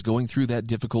 as I was going through that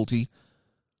difficulty,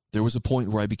 there was a point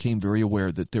where I became very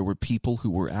aware that there were people who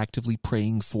were actively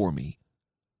praying for me.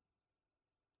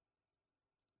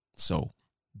 So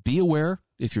be aware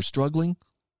if you're struggling.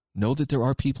 Know that there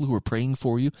are people who are praying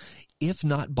for you. If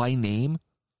not by name,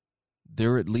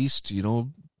 they're at least,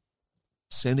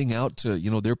 sending out to,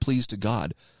 their pleas to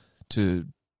God to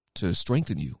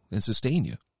strengthen you and sustain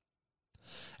you.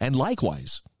 And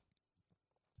likewise,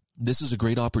 this is a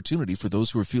great opportunity for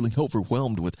those who are feeling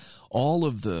overwhelmed with all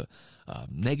of the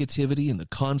negativity and the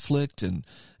conflict and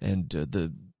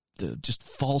the just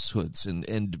falsehoods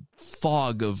and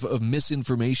fog of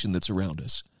misinformation that's around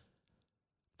us.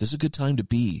 This is a good time to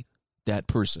be that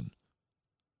person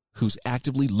who's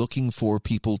actively looking for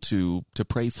people to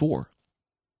pray for.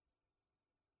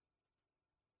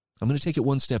 I'm going to take it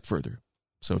one step further.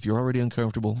 So if you're already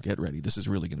uncomfortable, get ready. This is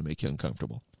really going to make you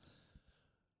uncomfortable.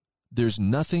 There's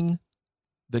nothing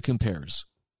that compares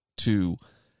to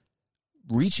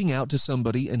reaching out to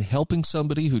somebody and helping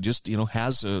somebody who just,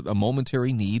 has a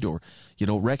momentary need, or,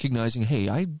 recognizing, hey,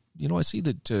 I see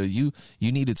that you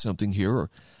needed something here,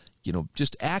 or,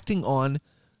 just acting on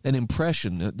an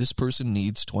impression that this person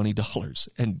needs $20,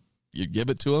 and you give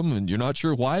it to them and you're not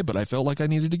sure why, but I felt like I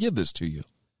needed to give this to you.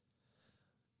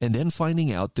 And then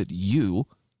finding out that you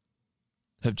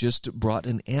have just brought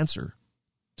an answer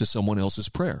to someone else's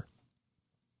prayer.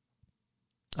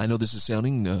 I know this is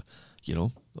sounding, a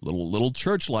little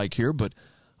church-like here, but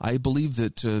I believe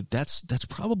that that's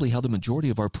probably how the majority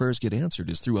of our prayers get answered,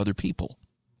 is through other people.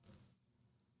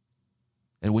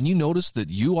 And when you notice that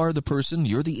you are the person,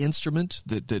 you're the instrument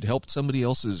that helped somebody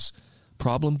else's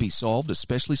problem be solved,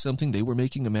 especially something they were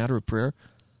making a matter of prayer,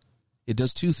 it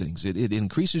does two things. It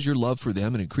increases your love for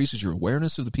them, it increases your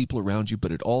awareness of the people around you,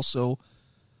 but it also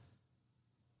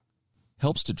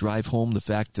helps to drive home the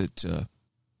fact that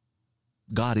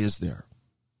God is there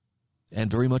and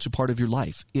very much a part of your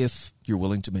life if you're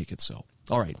willing to make it so.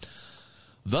 All right.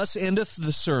 Thus endeth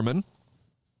the sermon.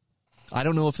 I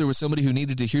don't know if there was somebody who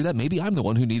needed to hear that. Maybe I'm the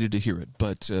one who needed to hear it,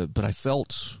 but I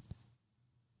felt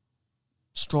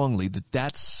strongly that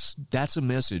that's a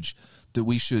message that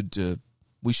we should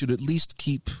at least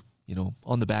keep,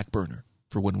 on the back burner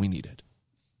for when we need it.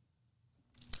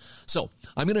 So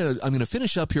I'm gonna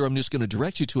finish up here. I'm just gonna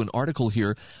direct you to an article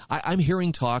here. I'm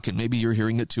hearing talk, and maybe you're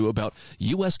hearing it too, about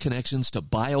U.S. connections to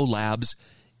biolabs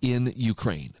in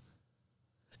Ukraine.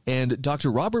 And Dr.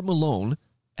 Robert Malone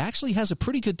actually has a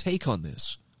pretty good take on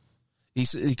this.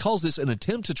 He calls this an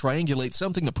attempt to triangulate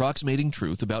something approximating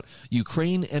truth about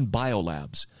Ukraine and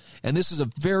biolabs. And this is a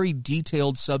very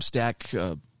detailed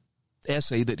Substack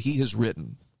essay that he has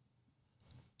written.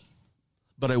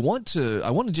 But I want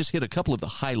to just hit a couple of the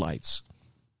highlights.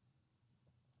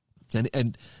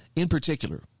 And in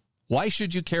particular, why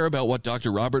should you care about what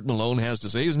Dr. Robert Malone has to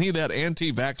say? Isn't he that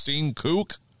anti-vaccine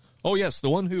kook? Oh, yes, the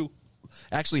one who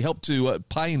actually helped to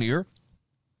pioneer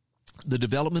the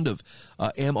development of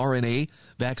mRNA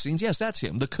vaccines. Yes, that's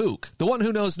him, the kook, the one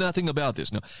who knows nothing about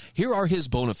this. Now, here are his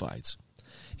bona fides.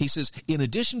 He says, in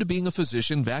addition to being a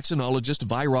physician, vaccinologist,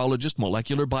 virologist,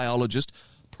 molecular biologist,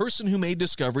 person who made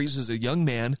discoveries as a young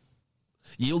man,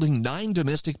 yielding 9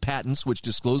 domestic patents which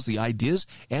disclose the ideas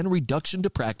and reduction to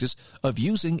practice of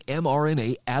using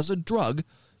mRNA as a drug,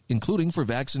 including for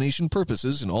vaccination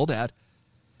purposes and all that,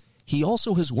 he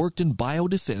also has worked in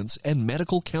biodefense and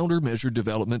medical countermeasure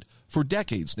development for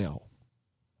decades now.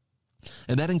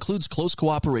 And that includes close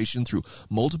cooperation through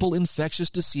multiple infectious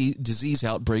disease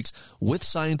outbreaks with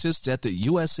scientists at the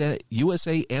USAMRIID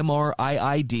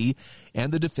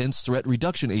and the Defense Threat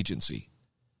Reduction Agency.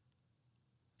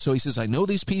 So he says, I know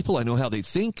these people, I know how they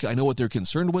think, I know what they're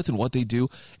concerned with and what they do,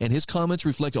 and his comments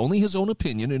reflect only his own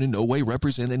opinion and in no way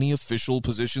represent any official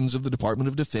positions of the Department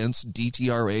of Defense,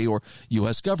 DTRA, or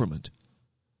U.S. government.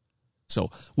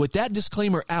 So with that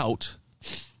disclaimer out,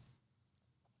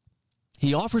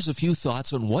 he offers a few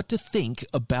thoughts on what to think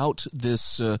about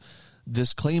this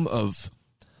claim of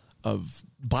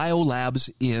biolabs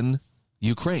in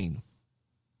Ukraine.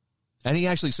 And he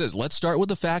actually says, let's start with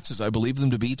the facts as I believe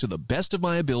them to be to the best of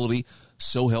my ability,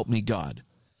 so help me God.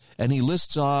 And he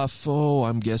lists off,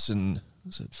 I'm guessing,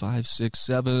 is it 5, 6,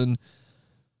 7?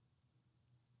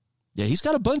 Yeah, he's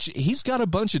got a bunch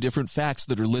of different facts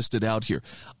that are listed out here.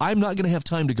 I'm not going to have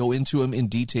time to go into them in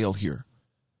detail here.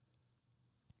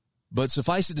 But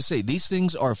suffice it to say, these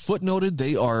things are footnoted,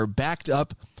 they are backed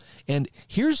up, and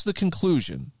here's the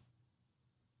conclusion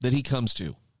that he comes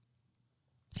to.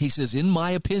 He says, in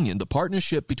my opinion, the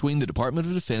partnership between the Department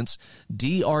of Defense,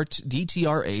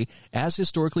 DTRA, as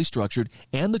historically structured,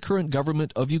 and the current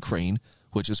government of Ukraine,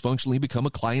 which has functionally become a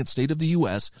client state of the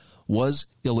U.S., was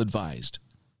ill-advised.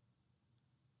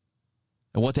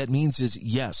 And what that means is,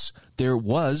 yes, there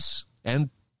was, and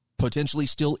potentially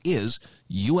still is,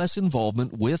 U.S.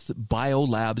 involvement with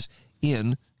biolabs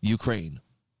in Ukraine.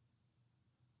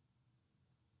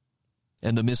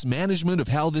 And the mismanagement of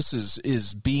how this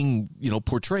is being,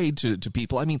 portrayed to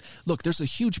people. I mean, look, there's a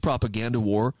huge propaganda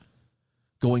war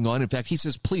going on. In fact, he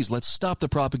says, please, let's stop the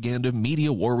propaganda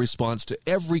media war response to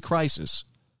every crisis.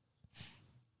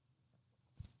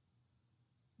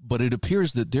 But it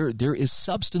appears that there is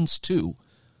substance to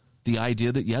the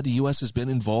idea that, the U.S. has been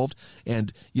involved,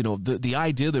 and, the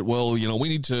idea that,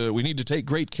 we need to take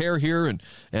great care here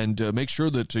and make sure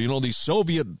that, these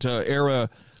Soviet era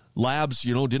labs,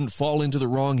 didn't fall into the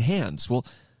wrong hands. Well,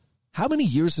 how many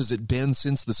years has it been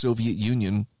since the Soviet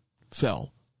Union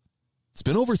fell? It's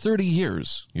been over 30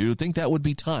 years. You would think that would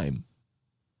be time.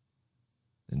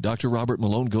 And Dr. Robert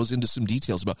Malone goes into some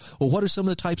details about, what are some of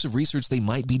the types of research they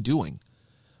might be doing?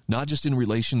 Not just in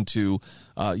relation to,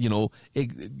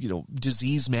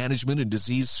 disease management and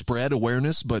disease spread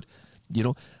awareness, but,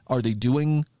 are they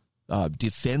doing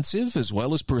defensive as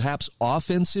well as perhaps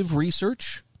offensive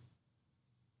research?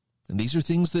 And these are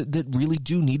things that really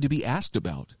do need to be asked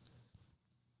about.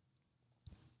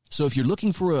 So if you're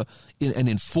looking for an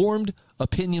informed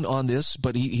opinion on this,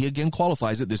 but he again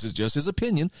qualifies it, this is just his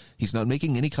opinion. He's not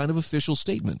making any kind of official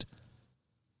statement.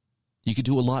 You could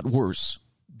do a lot worse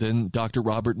than Dr.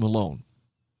 Robert Malone.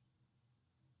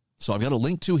 So I've got a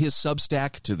link to his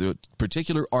Substack, to the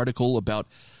particular article about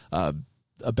the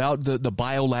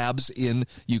biolabs in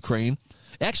Ukraine.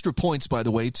 Extra points, by the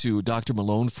way, to Dr.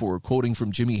 Malone for quoting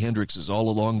from Jimi Hendrix's All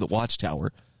Along the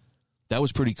Watchtower. That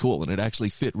was pretty cool, and it actually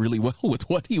fit really well with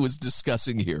what he was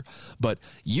discussing here. But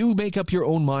you make up your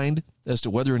own mind as to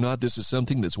whether or not this is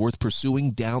something that's worth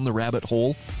pursuing down the rabbit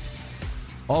hole.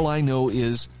 All I know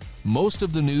is most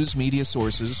of the news media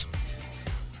sources,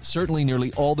 certainly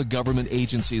nearly all the government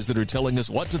agencies that are telling us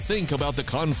what to think about the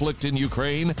conflict in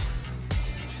Ukraine,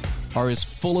 are as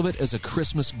full of it as a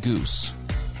Christmas goose.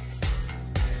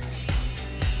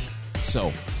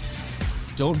 So,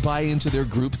 don't buy into their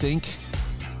groupthink.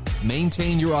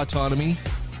 Maintain your autonomy,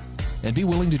 and be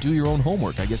willing to do your own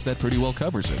homework. I guess that pretty well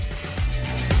covers it.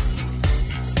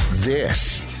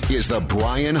 This is The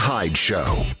Brian Hyde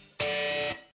Show.